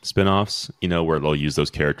side spin-offs, where they'll use those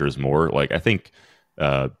characters more. Like I think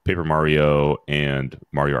Paper Mario and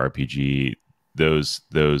Mario RPG, those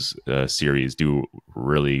series do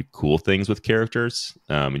really cool things with characters.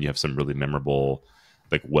 And you have some really memorable,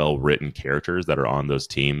 like well-written characters that are on those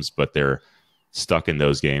teams, but they're stuck in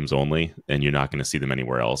those games only, and you're not going to see them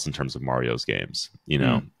anywhere else in terms of Mario's games.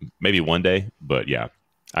 Maybe one day, but yeah,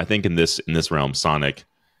 I think in this realm, Sonic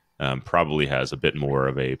probably has a bit more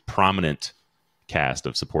of a prominent cast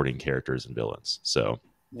of supporting characters and villains. So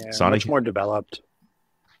Sonic, much more developed.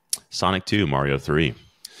 Sonic 2, Mario 3.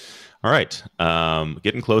 All right,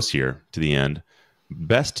 getting close here to the end.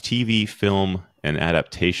 Best TV, film, and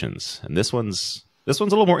adaptations, and this one's a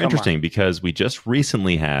little more interesting because we just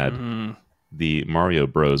recently had the Mario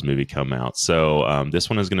Bros movie come out. So this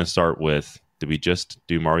one is going to start with, did we just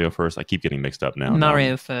do Mario first? I keep getting mixed up now.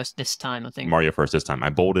 Mario first this time, I think. Mario first this time. I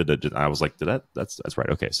bolded it. I was like, that's right.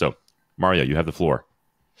 Okay, so Mario, you have the floor.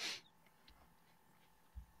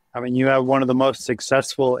 I mean, you have one of the most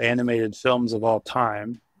successful animated films of all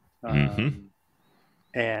time. And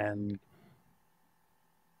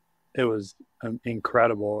it was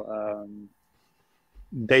incredible.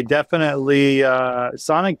 They definitely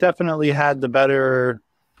Sonic definitely had the better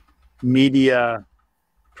media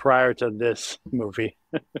prior to this movie.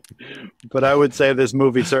 But I would say this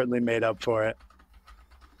movie certainly made up for it.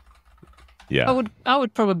 Yeah. I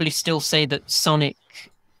would probably still say that Sonic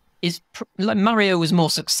is like Mario was more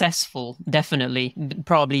successful, definitely,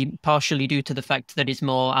 probably partially due to the fact that it's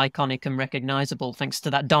more iconic and recognizable thanks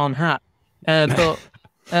to that darn hat. But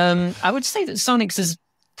I would say that Sonic's is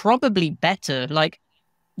probably better. Like,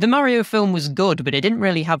 the Mario film was good, but it didn't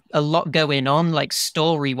really have a lot going on, like,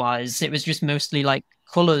 story-wise. It was just mostly, like,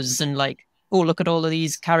 colors and, like, oh, look at all of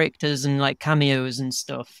these characters and, like, cameos and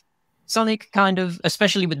stuff. Sonic kind of,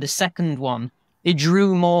 especially with the second one, it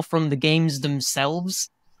drew more from the games themselves.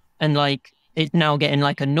 And, like, it's now getting,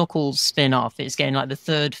 like, a Knuckles spin-off. It's getting, like, the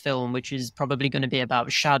third film, which is probably going to be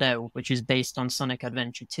about Shadow, which is based on Sonic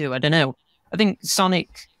Adventure 2. I don't know. I think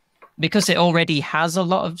Sonic, because it already has a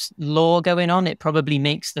lot of lore going on, it probably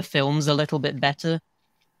makes the films a little bit better.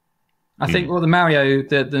 I think what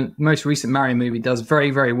the most recent Mario movie does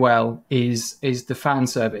very, very well is the fan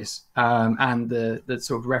service and the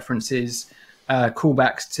sort of references,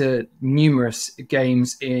 callbacks to numerous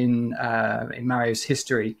games in Mario's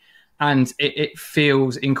history. And it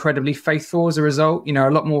feels incredibly faithful as a result, a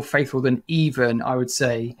lot more faithful than even, I would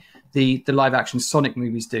say, the live action Sonic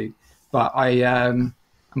movies do. But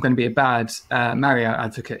I'm going to be a bad Mario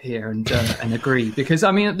advocate here and agree, because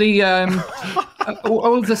I mean the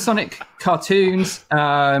all of the Sonic cartoons,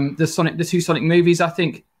 the two Sonic movies, I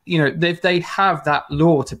think they have that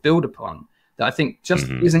lore to build upon that I think just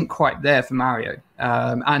isn't quite there for Mario.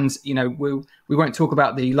 And we won't talk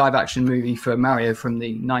about the live action movie for Mario from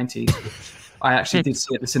the 90s, which I actually did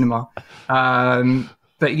see at the cinema.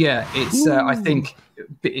 But yeah, it's I think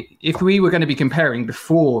if we were going to be comparing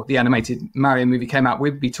before the animated Mario movie came out,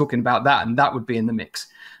 we'd be talking about that, and that would be in the mix.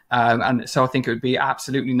 And so I think it would be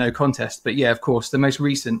absolutely no contest. But yeah, of course, the most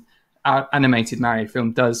recent animated Mario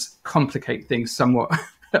film does complicate things somewhat,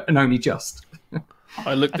 and only just.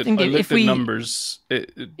 I looked at numbers.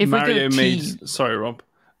 Mario made. Sorry, Rob.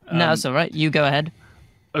 No, it's all right. You go ahead.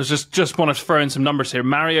 I was just want to throw in some numbers here.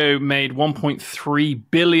 Mario made $1.3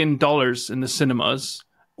 billion in the cinemas,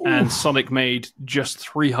 and Sonic made just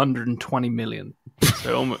 $320 million.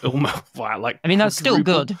 So almost wow, like I mean, that's still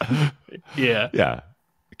good. Yeah.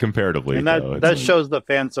 Comparatively, and that shows the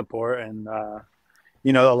fan support, and a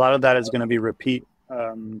lot of that is going to be repeat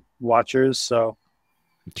watchers. So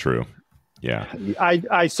true. Yeah,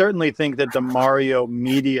 I certainly think that the Mario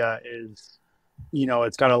media is,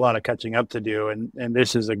 it's got a lot of catching up to do, and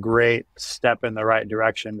this is a great step in the right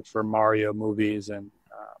direction for Mario movies, and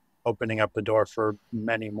opening up the door for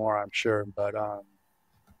many more, I'm sure. But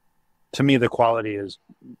to me, the quality is,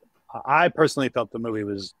 I personally felt the movie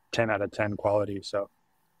was 10 out of 10 quality. So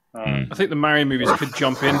I think the Mario movies could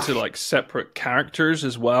jump into like separate characters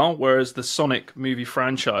as well, whereas the Sonic movie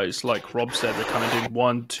franchise, like Rob said, they're kind of doing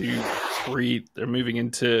 1, 2, 3. They're moving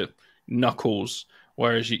into Knuckles,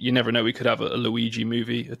 whereas you never know. We could have a Luigi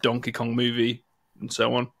movie, a Donkey Kong movie, and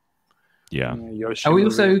so on. Yeah. Are we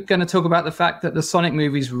also going to talk about the fact that the Sonic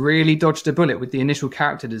movies really dodged a bullet with the initial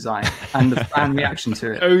character design and the fan reaction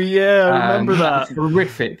to it? Oh yeah, I remember that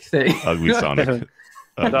horrific thing. Ugly Sonic.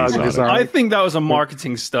 I think that was a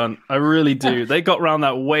marketing stunt. I really do. They got around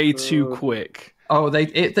that way too quick. Oh,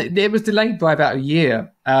 it was delayed by about a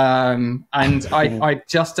year, and I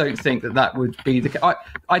just don't think that would be the.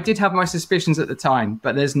 I did have my suspicions at the time,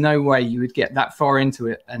 but there's no way you would get that far into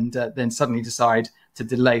it and then suddenly decide to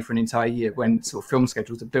delay for an entire year when sort of film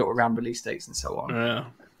schedules are built around release dates and so on. Yeah.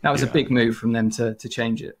 That was a big move from them to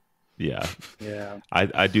change it. Yeah. Yeah.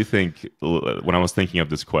 I do think when I was thinking of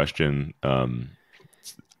this question,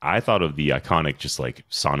 I thought of the iconic just like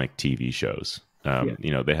Sonic TV shows.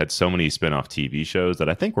 They had so many spin-off TV shows that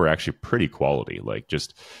I think were actually pretty quality. Like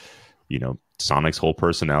just, Sonic's whole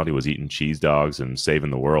personality was eating cheese dogs and saving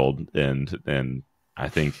the world. And I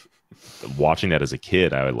think watching that as a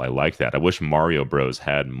kid, I like that. I wish Mario Bros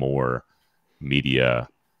had more media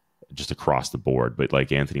just across the board. But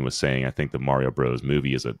like Anthony was saying, I think the Mario Bros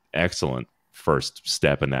movie is an excellent first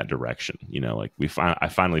step in that direction. I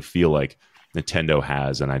finally feel like Nintendo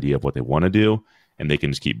has an idea of what they want to do, and they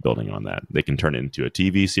can just keep building on that. They can turn it into a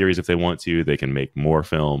TV series if they want to. They can make more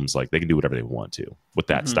films. Like they can do whatever they want to with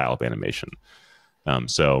that style of animation.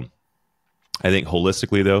 So I think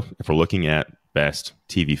holistically, though, if we're looking at best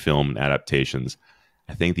TV film adaptations,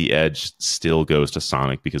 I think the edge still goes to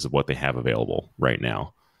Sonic because of what they have available right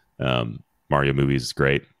now. Mario movies is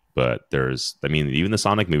great, but even the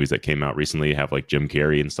Sonic movies that came out recently have like Jim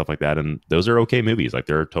Carrey and stuff like that, and those are okay movies. Like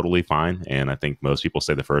they're totally fine, and I think most people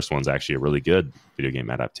say the first one's actually a really good video game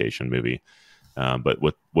adaptation movie. But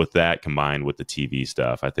with that combined with the TV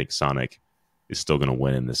stuff, I think Sonic is still going to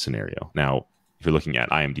win in this scenario. Now, if you're looking at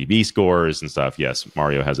IMDb scores and stuff, yes,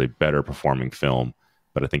 Mario has a better performing film,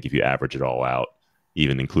 but I think if you average it all out,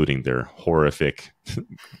 even including their horrific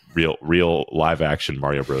real live action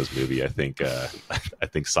Mario Bros movie, I think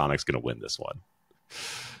Sonic's going to win this one.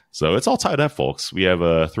 So it's all tied up, folks. We have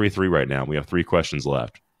a 3-3 right now. We have 3 questions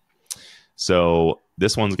left. So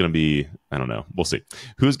this one's going to be, I don't know. We'll see.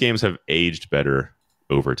 Whose games have aged better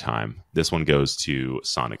over time? This one goes to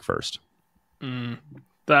Sonic first. I'm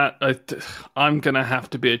going to have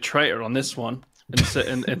to be a traitor on this one.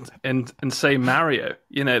 And say Mario.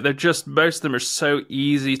 They're just, most of them are so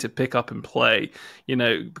easy to pick up and play.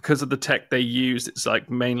 Because of the tech they use, it's like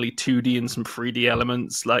mainly 2D and some 3D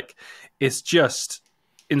elements. Like it's just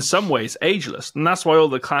in some ways ageless, and that's why all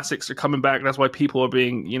the classics are coming back. That's why people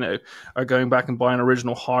are going back and buying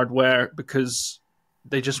original hardware, because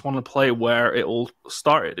they just want to play where it all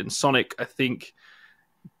started. And Sonic, I think,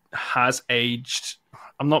 has aged.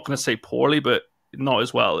 I'm not going to say poorly, but not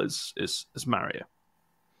as well as Mario.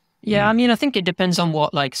 Yeah, I mean, I think it depends on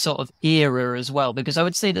what like sort of era as well, because I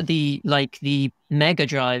would say that the Mega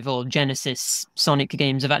Drive or Genesis Sonic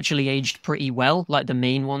games have actually aged pretty well, like the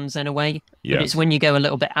main ones in a way. Yeah. But it's when you go a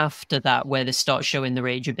little bit after that where they start showing their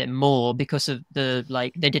age a bit more because of the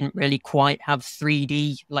like they didn't really quite have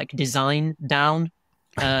 3D like design down.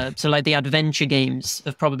 So like the adventure games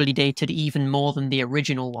have probably dated even more than the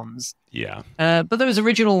original ones. Yeah. But those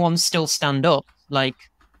original ones still stand up. Like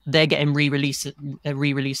they're getting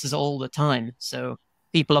re-releases all the time. So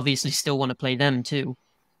people obviously still want to play them too.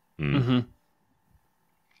 Team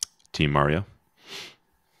Mario.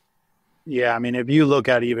 Yeah, I mean, if you look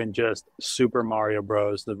at even just Super Mario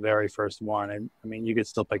Bros., the very first one, I mean, you could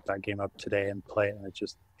still pick that game up today and play it, and it's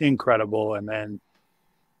just incredible. And then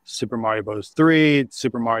Super Mario Bros. 3,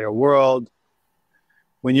 Super Mario World.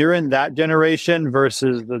 When you're in that generation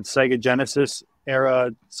versus the Sega Genesis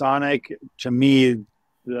era Sonic, to me,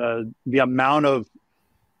 the amount of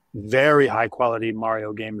very high quality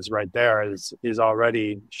Mario games right there is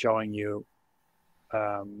already showing you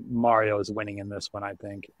Mario is winning in this one, I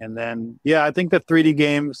think. And then, yeah, I think the 3D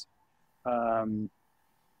games,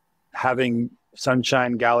 having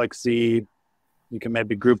Sunshine Galaxy, you can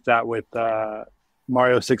maybe group that with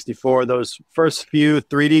Mario 64, those first few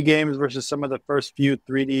 3D games versus some of the first few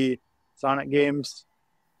 3D Sonic games.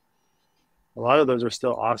 A lot of those are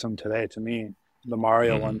still awesome today to me, the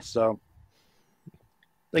Mario ones. So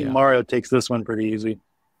I think Mario takes this one pretty easy.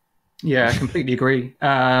 Yeah, I completely agree.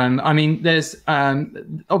 I mean, there's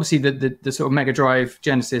obviously the sort of Mega Drive,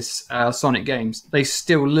 Genesis, Sonic games. They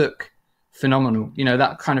still look phenomenal. You know,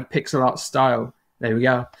 that kind of pixel art style. There we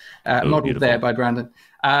go. Modeled beautiful. There by Brandon.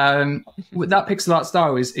 That pixel art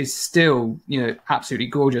style is still, you know, absolutely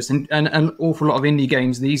gorgeous. And an awful lot of indie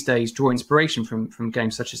games these days draw inspiration from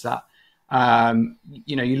games such as that.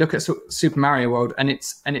 You know, you look at Super Mario World, and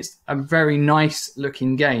it's a very nice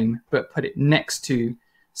looking game, but put it next to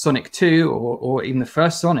Sonic 2 or even the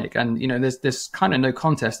first Sonic, and you know, there's kind of no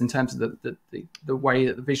contest in terms of the way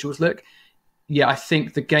that the visuals look. Yeah, I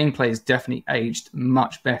think the gameplay has definitely aged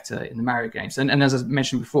much better in the Mario games, and as I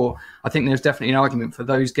mentioned before, I think there's definitely an argument for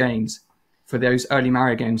those games, for those early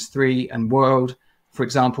Mario games, 3 and World, for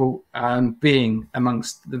example, being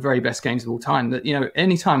amongst the very best games of all time. That, you know,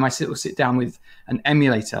 anytime I sit down with an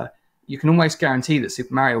emulator, you can almost guarantee that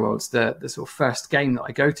Super Mario World's the sort of first game that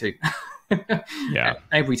I go to. Yeah,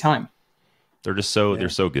 every time. They're just so they're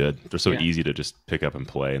so good. They're so easy to just pick up and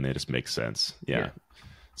play, and they just make sense. Yeah.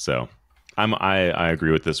 So I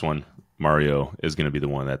agree with this one. Mario is going to be the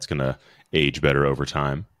one that's going to age better over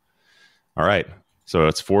time. All right, so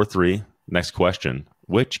it's 4-3. Next question: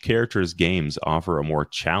 which character's games offer a more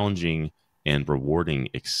challenging and rewarding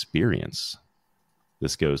experience?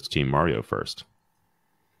 This goes to Team Mario first.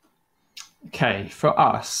 Okay, for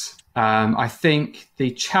us, I think the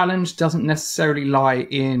challenge doesn't necessarily lie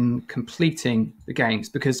in completing the games,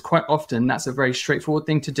 because quite often that's a very straightforward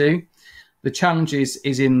thing to do. The challenge is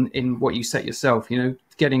in what you set yourself, you know,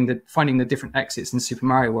 finding the different exits in Super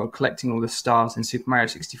Mario World, collecting all the stars in Super Mario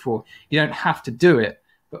 64. You don't have to do it,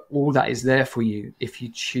 but all that is there for you if you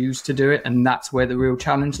choose to do it, and that's where the real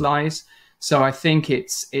challenge lies. So I think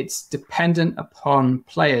it's dependent upon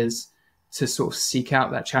players to sort of seek out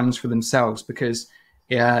that challenge for themselves, because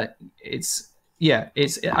I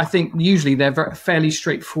think usually they're fairly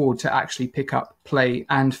straightforward to actually pick up, play,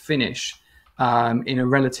 and finish in a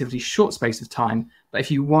relatively short space of time. But if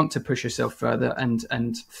you want to push yourself further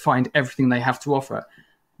and find everything they have to offer,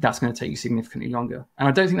 that's going to take you significantly longer. And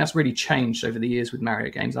I don't think that's really changed over the years with Mario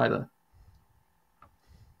games either.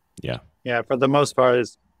 Yeah. Yeah, for the most part,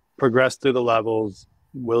 it's progress through the levels.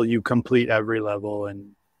 Will you complete every level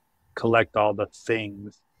and collect all the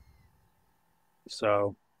things?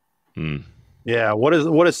 So, yeah, what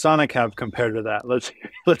does Sonic have compared to that?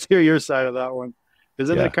 Let's hear your side of that one.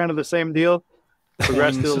 Isn't it kind of the same deal?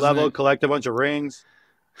 Progress through the level, collect a bunch of rings.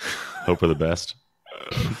 Hope for the best.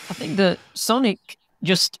 I think that Sonic,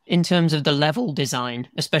 just in terms of the level design,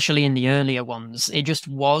 especially in the earlier ones, it just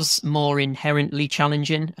was more inherently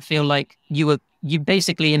challenging. I feel like you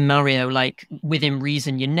basically in Mario, like within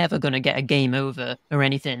reason, you're never going to get a game over or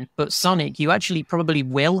anything. But Sonic, you actually probably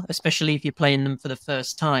will, especially if you're playing them for the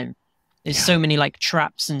first time. There's so many like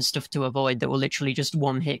traps and stuff to avoid that will literally just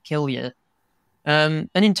one hit kill you. And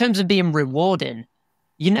in terms of being rewarding,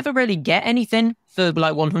 you never really get anything for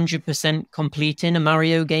like 100% completing a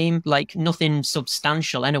Mario game, like nothing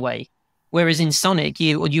substantial anyway. Whereas in Sonic,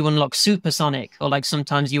 you unlock Super Sonic, or like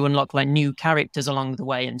sometimes you unlock like new characters along the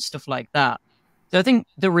way and stuff like that. So I think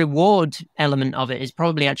the reward element of it is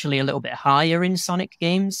probably actually a little bit higher in Sonic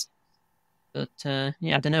games. But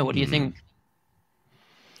yeah, I don't know. What do you think?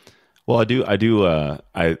 Well, I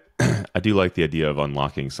I do like the idea of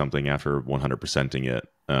unlocking something after 100%ing it.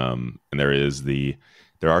 And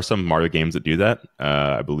there are some Mario games that do that.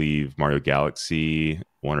 I believe Mario Galaxy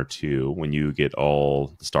 1 or 2. When you get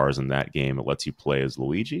all the stars in that game, it lets you play as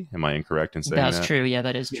Luigi. Am I incorrect in saying that? That's true. Yeah,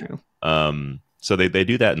 that is true. So they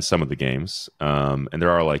do that in some of the games. And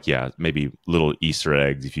there are like, yeah, maybe little Easter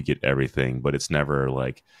eggs if you get everything, but it's never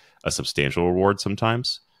like a substantial reward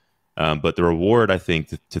sometimes. But the reward, I think,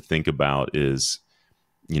 to think about is,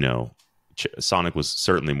 you know, Sonic was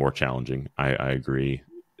certainly more challenging. I agree.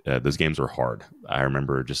 Those games were hard. I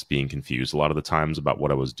remember just being confused a lot of the times about what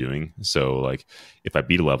I was doing. So, like, if I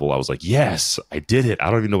beat a level, I was like, yes, I did it. I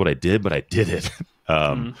don't even know what I did, but I did it.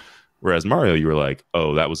 Whereas Mario, you were like,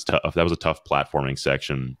 oh, that was tough. That was a tough platforming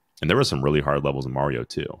section. And there were some really hard levels in Mario,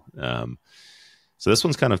 too. So this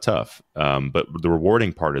one's kind of tough. But the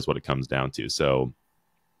rewarding part is what it comes down to. So,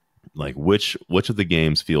 like, which of the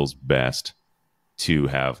games feels best to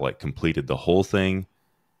have like completed the whole thing,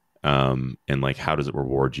 and like how does it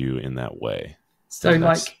reward you in that way? So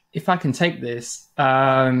like, if I can take this,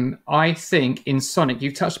 I think in Sonic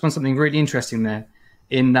you've touched upon something really interesting there,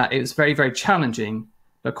 in that it's very, very challenging,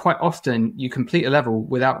 but quite often you complete a level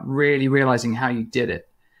without really realizing how you did it.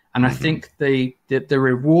 And I think the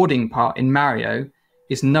rewarding part in Mario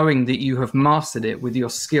is knowing that you have mastered it with your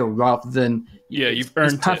skill, rather than you've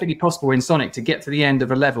earned it. It's perfectly possible in Sonic to get to the end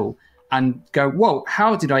of a level and go, whoa,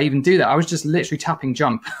 how did I even do that? I was just literally tapping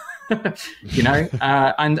jump, you know?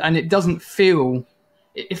 And it doesn't feel...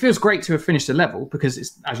 It feels great to have finished a level because,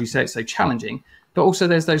 it's, as you say, it's so challenging. But also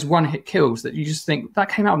there's those one-hit kills that you just think, that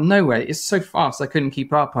came out of nowhere. It's so fast, I couldn't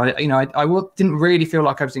keep up. I didn't really feel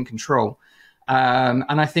like I was in control. And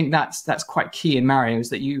I think that's quite key in Mario, is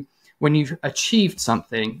that when you've achieved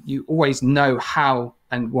something, you always know how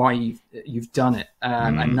and why you've done it,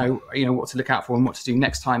 and know what to look out for and what to do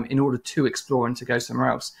next time in order to explore and to go somewhere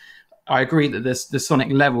else. I agree that the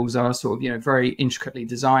Sonic levels are sort of very intricately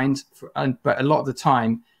designed, but a lot of the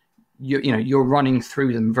time you're running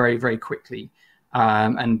through them very, very quickly,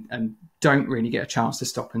 and don't really get a chance to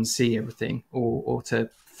stop and see everything or to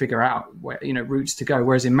figure out where routes to go.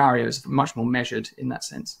 Whereas in Mario, it's much more measured in that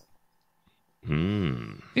sense.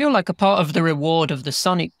 I feel like a part of the reward of the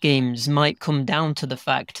Sonic games might come down to the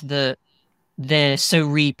fact that they're so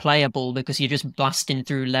replayable because you're just blasting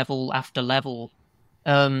through level after level.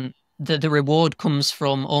 The reward comes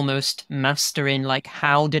from almost mastering, like,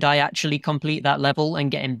 how did I actually complete that level,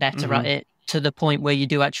 and getting better at it to the point where you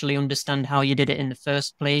do actually understand how you did it in the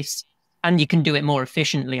first place, and you can do it more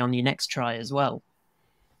efficiently on your next try as well.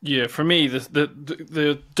 Yeah, for me,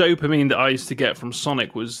 the dopamine that I used to get from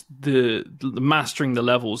Sonic was the mastering the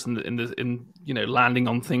levels and landing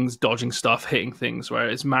on things, dodging stuff, hitting things.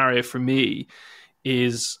 Whereas Mario, for me,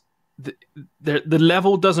 is the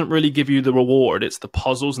level doesn't really give you the reward. It's the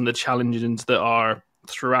puzzles and the challenges that are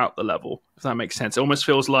throughout the level. If that makes sense, it almost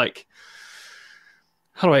feels like,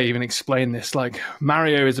 how do I even explain this? Like,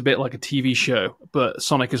 Mario is a bit like a TV show, but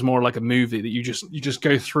Sonic is more like a movie that you just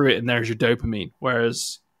go through it and there's your dopamine.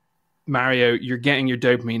 Whereas Mario, you're getting your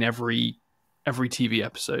dopamine every TV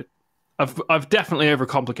episode. I've definitely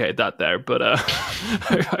overcomplicated that there, but I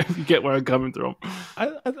hope you get where I'm coming from.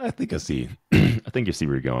 I think I see. I think you see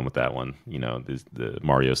where you're going with that one. The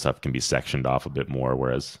Mario stuff can be sectioned off a bit more,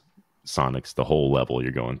 whereas Sonic's the whole level.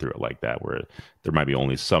 You're going through it like that, where there might be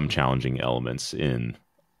only some challenging elements in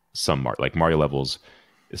some like Mario levels.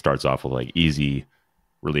 It starts off with like easy,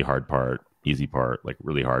 really hard part, easy part, like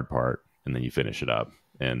really hard part, and then you finish it up.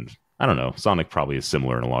 And I don't know, Sonic probably is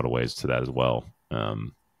similar in a lot of ways to that as well.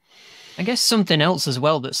 I guess something else as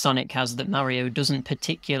well that Sonic has that Mario doesn't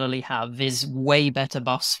particularly have is way better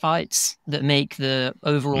boss fights that make the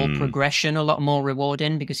overall progression a lot more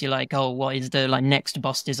rewarding, because you're like, oh, what is the next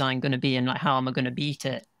boss design going to be, and how am I going to beat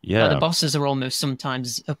it? Yeah, the bosses are almost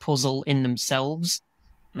sometimes a puzzle in themselves.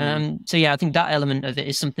 So yeah, I think that element of it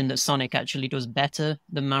is something that Sonic actually does better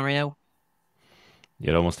than Mario.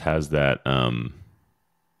 It almost has that.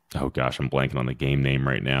 Oh gosh, I'm blanking on the game name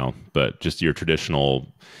right now, but just your traditional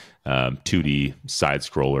 2D side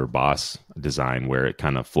scroller boss design where it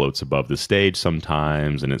kind of floats above the stage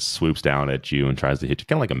sometimes and it swoops down at you and tries to hit you,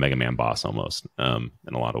 kind of like a Mega Man boss almost, in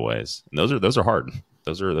a lot of ways. And those are hard.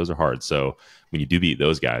 Those are hard. So when you do beat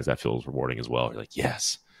those guys, that feels rewarding as well. You're like,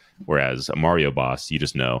 yes. Whereas a Mario boss, you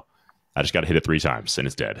just know, I just got to hit it 3 times and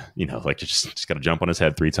it's dead. Like you just got to jump on his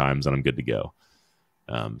head 3 times and I'm good to go.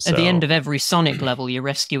 At the end of every Sonic level, you're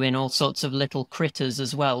rescuing all sorts of little critters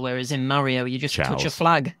as well, whereas in Mario, you just touch a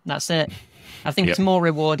flag. That's it. I think it's more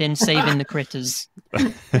rewarding saving the critters.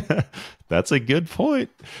 That's a good point.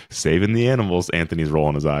 Saving the animals. Anthony's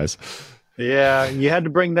rolling his eyes. Yeah, you had to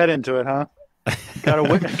bring that into it, huh?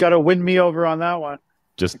 Gotta win me over on that one.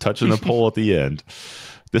 Just touching the pole at the end.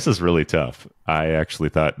 This is really tough. I actually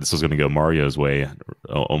thought this was going to go Mario's way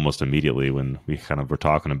almost immediately when we kind of were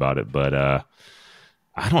talking about it, but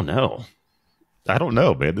I don't know. I don't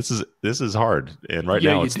know, man. This is hard, and right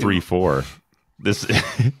now it's 3-4. This,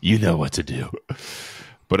 you know what to do.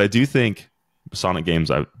 But I do think Sonic games,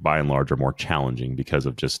 by and large, are more challenging because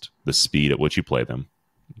of just the speed at which you play them.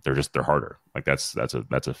 They're harder. Like that's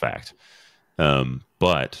a fact.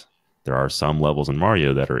 But there are some levels in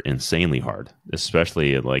Mario that are insanely hard,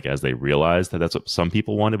 especially like as they realized that that's what some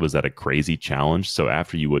people wanted, was that a crazy challenge. So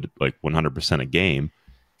after you would like 100% a game,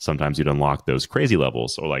 sometimes you'd unlock those crazy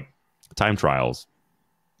levels or like time trials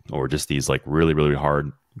or just these like really, really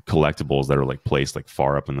hard collectibles that are like placed like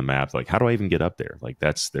far up in the map. Like, how do I even get up there? Like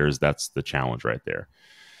that's the challenge right there.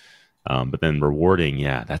 But then rewarding,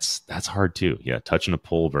 yeah, that's hard too. Yeah, touching a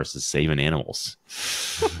pole versus saving animals.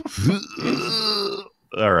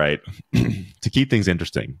 All right. To keep things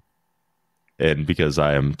interesting, and because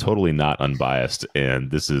I am totally not unbiased,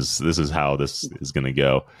 and this is how this is going to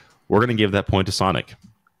go, we're going to give that point to Sonic,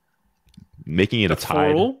 making it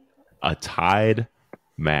a tied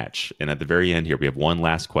match. And at the very end here, we have one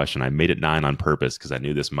last question. I made it 9 on purpose because I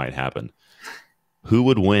knew this might happen. Who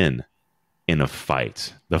would win in a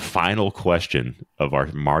fight? The final question of our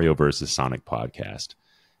Mario versus Sonic podcast.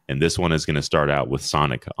 And this one is going to start out with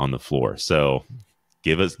Sonic on the floor. So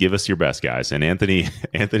give us your best, guys. And Anthony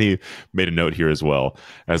made a note here as well.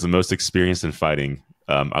 As the most experienced in fighting,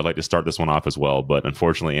 I'd like to start this one off as well. But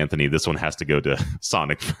unfortunately, Anthony, this one has to go to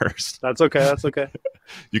Sonic first. That's okay.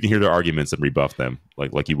 You can hear their arguments and rebuff them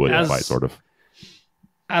like you would in a fight, sort of.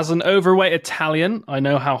 As an overweight Italian, I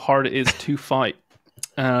know how hard it is to fight.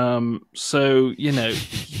 So, you know,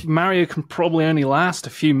 Mario can probably only last a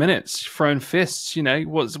few minutes throwing fists. You know,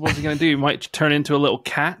 what's he going to do? He might turn into a little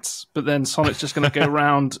cat, but then Sonic's just going to go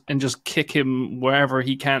around and just kick him wherever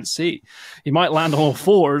he can't see. He might land on all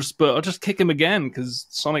fours, but I'll just kick him again because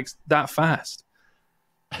Sonic's that fast.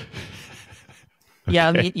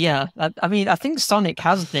 Yeah, I mean, I think Sonic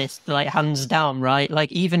has this, like, hands down, right?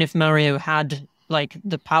 Like, even if Mario had, like,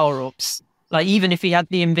 the power-ups, like, even if he had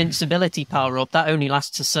the invincibility power-up, that only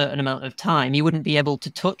lasts a certain amount of time. You wouldn't be able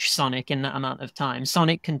to touch Sonic in that amount of time.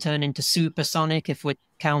 Sonic can turn into Super Sonic if we're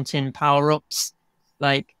counting power-ups.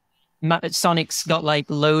 Like, Sonic's got, like,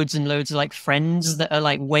 loads and loads of, like, friends that are,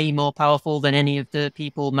 like, way more powerful than any of the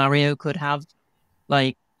people Mario could have.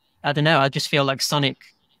 Like, I don't know, I just feel like Sonic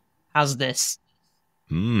has this.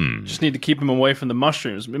 Just need to keep him away from the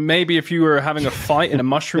mushrooms. Maybe if you were having a fight in a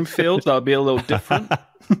mushroom field, that would be a little different.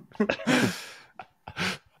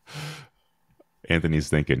 Anthony's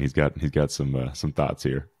thinking. He's got some thoughts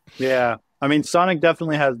here. Yeah, I mean, Sonic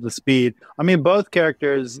definitely has the speed. I mean, both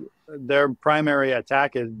characters, their primary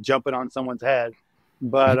attack is jumping on someone's head.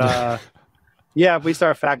 But yeah, if we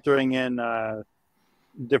start factoring in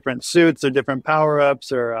different suits or different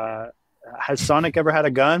power-ups, or has Sonic ever had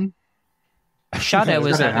a gun? Shadow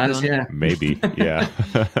was that, yeah. Maybe, yeah.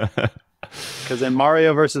 Because in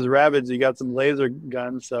Mario versus Rabbids, you got some laser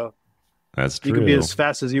guns, so that's true. You can be as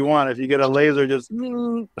fast as you want. If you get a laser, just.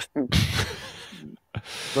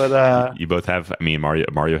 But you both have. I mean,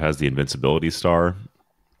 Mario has the invincibility star.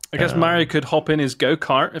 I guess Mario could hop in his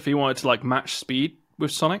go-kart if he wanted to like match speed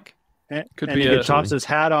with Sonic. And he could toss his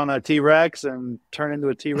hat on a T-Rex and turn into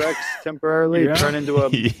a T-Rex temporarily. Yeah. Turn into a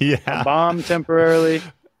bomb temporarily.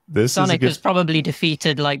 Sonic has probably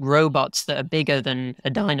defeated like robots that are bigger than a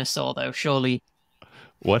dinosaur, though. Surely.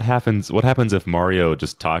 What happens if Mario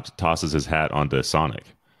just tosses his hat onto Sonic?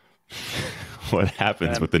 What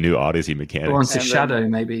happens with the new Odyssey mechanics? Or onto Shadow,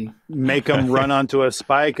 maybe. Make him run onto a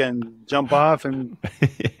spike and jump off, and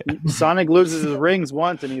Sonic loses his rings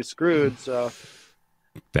once, and he's screwed. So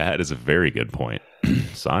that is a very good point.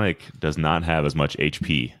 Sonic does not have as much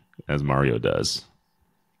HP as Mario does.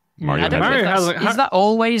 Is that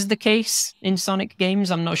always the case in Sonic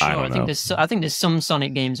games? I'm not sure. I think there's some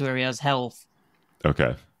Sonic games where he has health.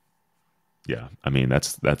 Okay. Yeah, I mean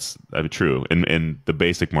that's true. In the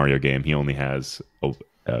basic Mario game, he only has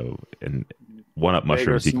and one-up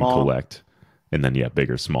mushrooms he can collect, and then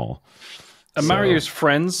big or small. And Mario's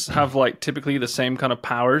friends have like typically the same kind of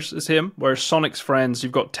powers as him, whereas Sonic's friends,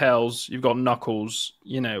 you've got Tails, you've got Knuckles.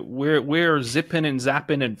 You know, we're zipping and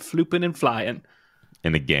zapping and flooping and flying.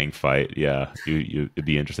 In a gang fight, it'd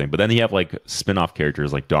be interesting. But then you have like spin-off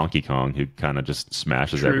characters like Donkey Kong who kind of just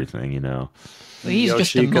smashes everything, you know. Well, he's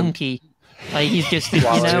just a monkey. Like he's just,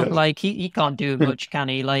 like he can't do much, can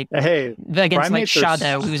he? Like against like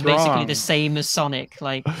Shadow, who's basically the same as Sonic.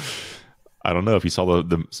 Like I don't know if you saw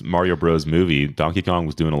the Mario Bros. Movie. Donkey Kong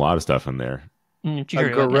was doing a lot of stuff in there. A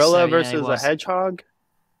gorilla versus a hedgehog?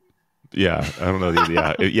 Yeah, I don't know.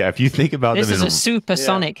 Yeah. If you think about this them, is a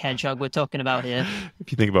supersonic hedgehog we're talking about here.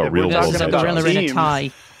 If you think about real world a gorilla in a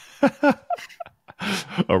tie.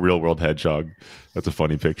 A real world hedgehog. That's a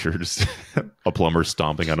funny picture. Just a plumber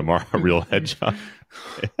stomping on a real hedgehog.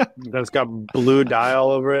 That's got blue dye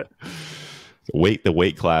all over it. The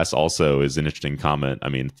weight class also is an interesting comment. I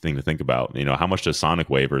mean, thing to think about. How much does Sonic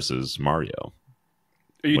weigh versus Mario?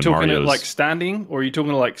 Are you talking like standing, or are you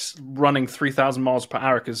talking like running 3,000 miles per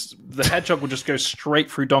hour? Because the hedgehog will just go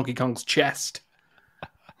straight through Donkey Kong's chest.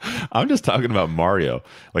 I'm just talking about Mario.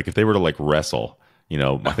 Like if they were to like wrestle,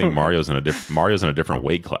 I think Mario's in a different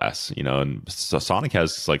weight class. And so Sonic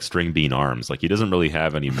has like string bean arms. Like he doesn't really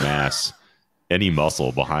have any mass, any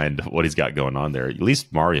muscle behind what he's got going on there. At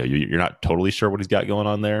least Mario, you're not totally sure what he's got going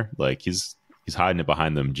on there. Like he's hiding it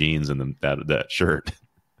behind them jeans and that shirt.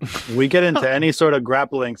 We get into any sort of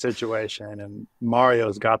grappling situation, and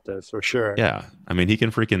Mario's got this for sure. Yeah, I mean he can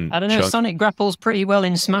freaking. I don't know. Sonic grapples pretty well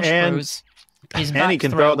in Smash Bros. And he can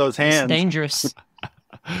throw those hands. It's dangerous.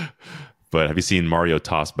 But have you seen Mario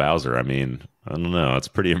toss Bowser? I mean, I don't know. It's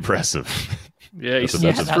pretty impressive. Yeah, he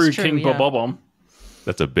threw King Bob-omb.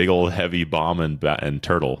 That's a big old heavy bomb and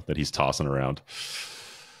turtle that he's tossing around.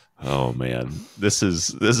 Oh man, this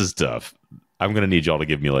is tough. I'm gonna need y'all to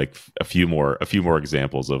give me like a few more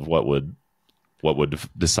examples of what would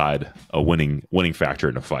decide a winning factor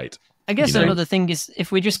in a fight. I guess another thing is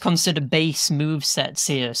if we just consider base move sets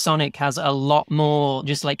here, Sonic has a lot more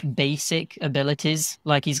just like basic abilities.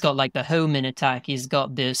 Like he's got like the homing attack, he's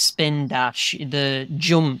got the spin dash, the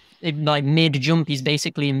jump. Like mid jump, he's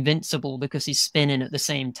basically invincible because he's spinning at the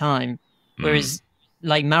same time. Whereas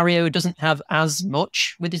like Mario doesn't have as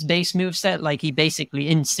much with his base move set. Like he basically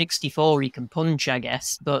in 64 he can punch, I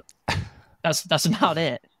guess, but that's about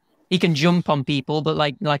it. He can jump on people, but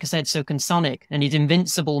like I said, so can Sonic, and he's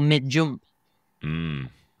invincible mid jump.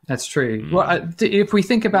 That's true. Well, if we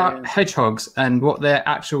think about hedgehogs and what their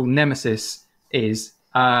actual nemesis is,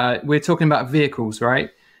 we're talking about vehicles,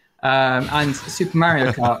 right? And Super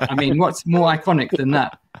Mario Kart. I mean, what's more iconic than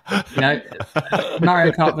that?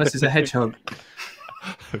 Mario Kart versus a hedgehog.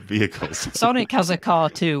 Vehicles. Sonic has a car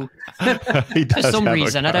too. For some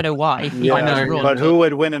reason, I don't know why. Yeah, I know, but who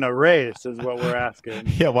would win in a race is what we're asking.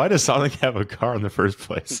 Yeah, why does Sonic have a car in the first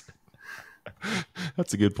place?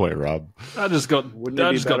 That's a good point, Rob. That just got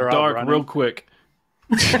dark real quick.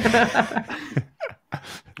 The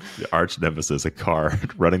arch nemesis, a car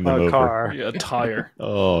running them over. Car. Yeah, a tire.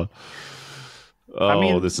 I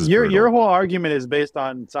mean, this is your whole argument is based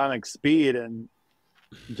on Sonic's speed, and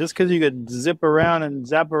just because you could zip around and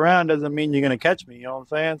zap around doesn't mean you're going to catch me. You know what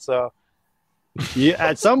I'm saying? So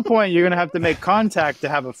at some point, you're going to have to make contact to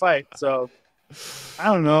have a fight. So I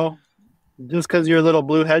don't know. Just because your little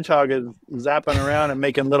blue hedgehog is zapping around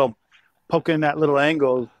and poking at little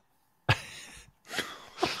angles.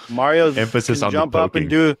 Mario's emphasis can on jump up and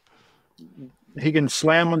do. He can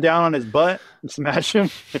slam him down on his butt and smash him.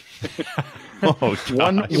 Oh,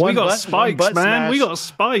 we got spikes, man. Smash. We got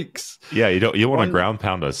spikes. Yeah, you want to ground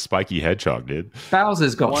pound a spiky hedgehog, dude.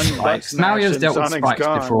 Bowser's got spikes. Mario's dealt with spikes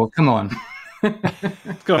before. Come on.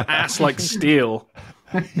 It's got an ass like steel.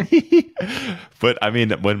 But I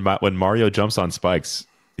mean, when Mario jumps on spikes,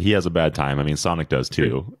 he has a bad time. I mean, Sonic does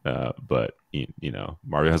too. But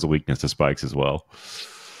Mario has a weakness to spikes as well.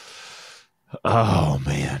 Oh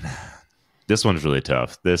man, this one's really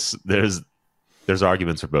tough. There's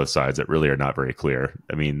arguments for both sides that really are not very clear.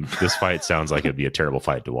 I mean, this fight sounds like it'd be a terrible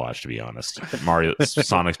fight to watch, to be honest.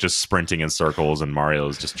 Sonic's just sprinting in circles, and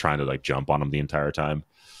Mario's just trying to like jump on him the entire time.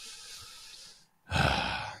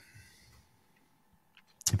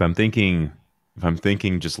 If I'm thinking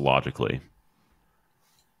just logically,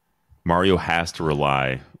 Mario has to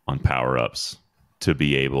rely on power-ups to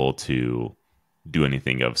be able to do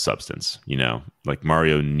anything of substance. Like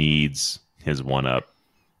Mario needs his 1-up.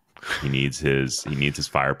 He needs his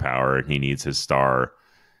firepower. He needs his star.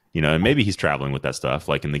 And maybe he's traveling with that stuff.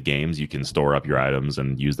 Like in the games, you can store up your items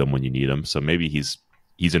and use them when you need them. So maybe he's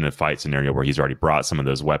in a fight scenario where he's already brought some of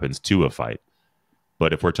those weapons to a fight.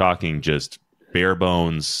 But if we're talking just bare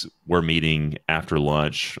bones, we're meeting after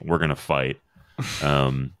lunch, we're gonna fight.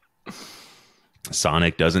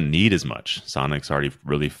 Sonic doesn't need as much. Sonic's already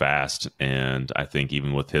really fast, and I think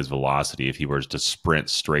even with his velocity, if he were to sprint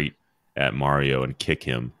straight at Mario and kick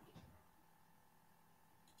him,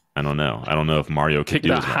 I don't know. I don't know if Mario could kick do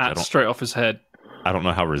that as much. hat straight off his head. I don't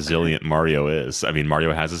know how resilient Mario is. I mean,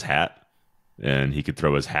 Mario has his hat, and he could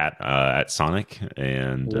throw his hat at Sonic.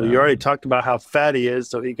 And you already talked about how fat he is,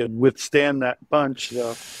 so he could withstand that punch.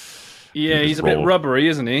 So Yeah, he's a bit rubbery,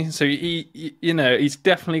 isn't he? So he's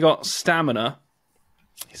definitely got stamina.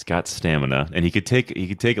 He's got stamina, and he could take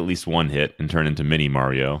at least one hit and turn into Mini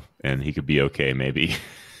Mario, and he could be okay maybe.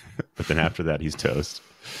 But then after that, he's toast.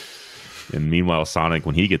 And meanwhile, Sonic,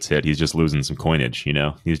 when he gets hit, he's just losing some coinage.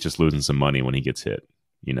 He's just losing some money when he gets hit.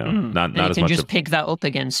 Not as much. You can just pick that up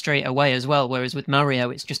again straight away as well. Whereas with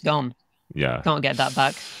Mario, it's just gone. Yeah, can't get that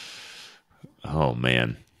back. Oh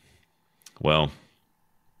man. Well,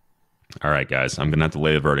 all right, guys. I'm gonna have to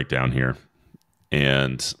lay a verdict down here,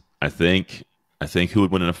 and I think who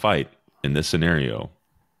would win in a fight in this scenario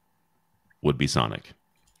would be Sonic.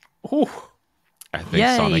 Ooh. I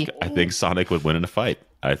think Sonic would win in a fight.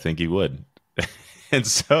 I think he would. And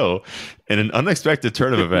so, in an unexpected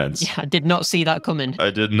turn of events... I did not see that coming. I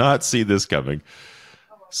did not see this coming.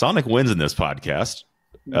 Sonic wins in this podcast.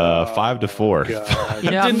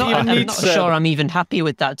 5-4. I'm not sure I'm even happy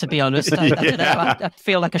with that, to be honest. I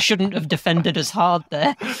feel like I shouldn't have defended as hard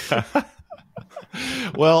there.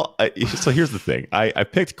 Well, so here's the thing. I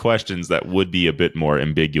picked questions that would be a bit more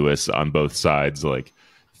ambiguous on both sides, like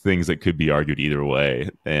things that could be argued either way.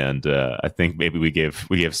 And I think maybe we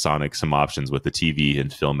gave Sonic some options with the TV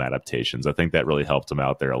and film adaptations. I think that really helped him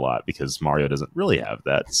out there a lot because Mario doesn't really have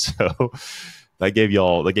that. So they gave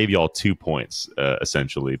y'all 2 points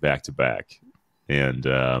essentially back to back. And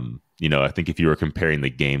I think if you were comparing the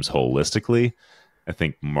games holistically, I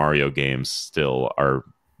think Mario games still are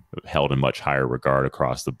held in much higher regard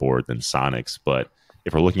across the board than Sonic's. But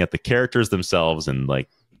if we're looking at the characters themselves and like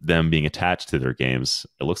them being attached to their games,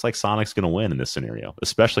 it looks like Sonic's going to win in this scenario,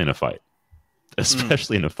 especially in a fight.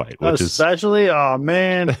 Especially in a fight. Oh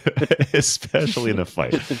man. Especially in a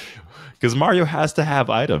fight. Because Mario has to have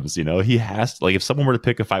items, he has to, like, if someone were to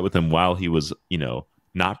pick a fight with him while he was,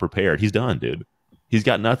 not prepared, he's done, dude. He's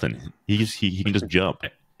got nothing. He can just jump.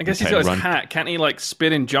 I guess he's got his hat. Can't he like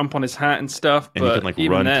spin and jump on his hat and stuff? And he can like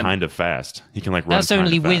run kind of fast. He can like run. That's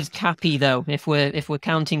only with Cappy though. If we're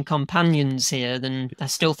counting companions here, then I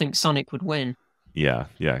still think Sonic would win. Yeah.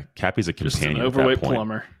 Cappy's a companion. Just an overweight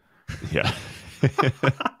plumber. Yeah.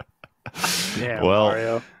 Yeah. Well,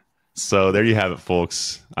 Mario. So there you have it,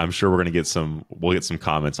 folks. I'm sure we'll get some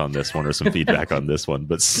comments on this one or some feedback on this one.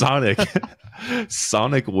 But Sonic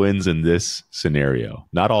wins in this scenario.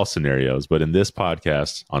 Not all scenarios, but in this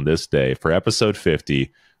podcast on this day for episode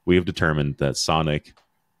 50, we have determined that Sonic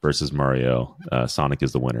versus Mario, Sonic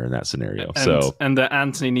is the winner in that scenario. And that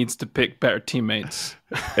Anthony needs to pick better teammates.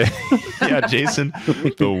 Yeah, Jason,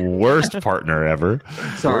 the worst partner ever.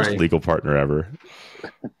 Sorry. Worst legal partner ever.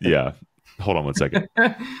 Yeah. Hold on one second.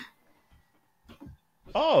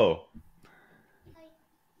 Oh,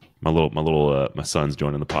 my son's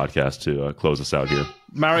joining the podcast to close us out here.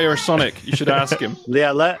 Mario or Sonic? You should ask him.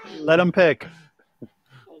 Yeah, let him pick.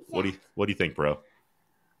 What do you think, bro?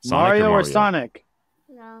 Sonic Mario or Sonic?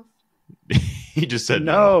 No. He just said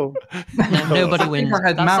no. Nobody wins. I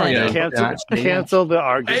had Mario. Cancel the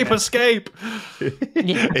argument. Ape Escape.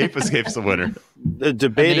 Ape Escape's the winner. The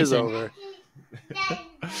debate is over.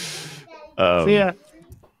 See ya.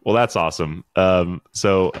 Well, that's awesome.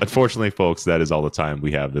 So unfortunately, folks, that is all the time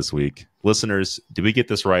we have this week. Listeners, did we get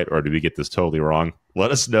this right or did we get this totally wrong? Let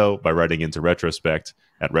us know by writing into Retrospect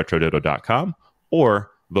at retrododo.com or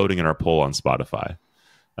voting in our poll on Spotify.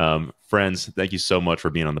 Friends, thank you so much for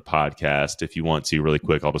being on the podcast. If you want to, really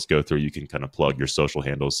quick, I'll just go through. You can kind of plug your social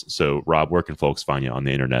handles. So, Rob, where can folks find you on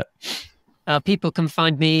the internet? People can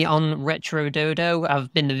find me on Retro Dodo.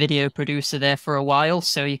 I've been the video producer there for a while,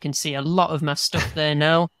 so you can see a lot of my stuff there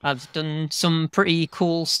now. I've done some pretty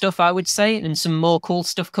cool stuff, I would say, and some more cool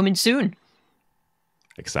stuff coming soon.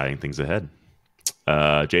 Exciting things ahead.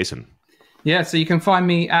 Jason. Yeah, so you can find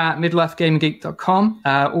me at midlifegamergeek.com,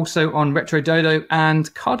 also on Retro Dodo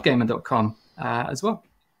and cardgamer.com as well.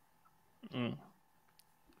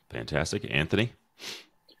 Fantastic. Anthony?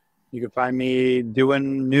 You can find me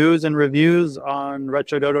doing news and reviews on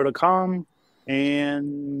retrododo.com,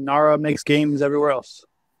 and Nara makes games everywhere else.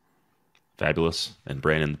 Fabulous. And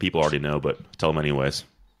Brandon, the people already know, but tell them anyways.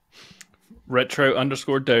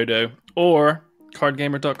 Retro_Dodo or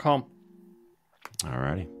cardgamer.com. All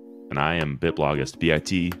righty. And I am Bitblogist,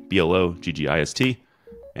 BITBLOGGIST.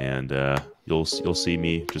 And you'll see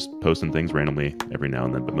me just posting things randomly every now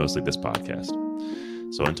and then, but mostly this podcast.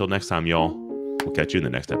 So until next time, y'all, we'll catch you in the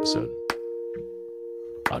next episode.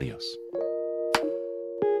 Adios.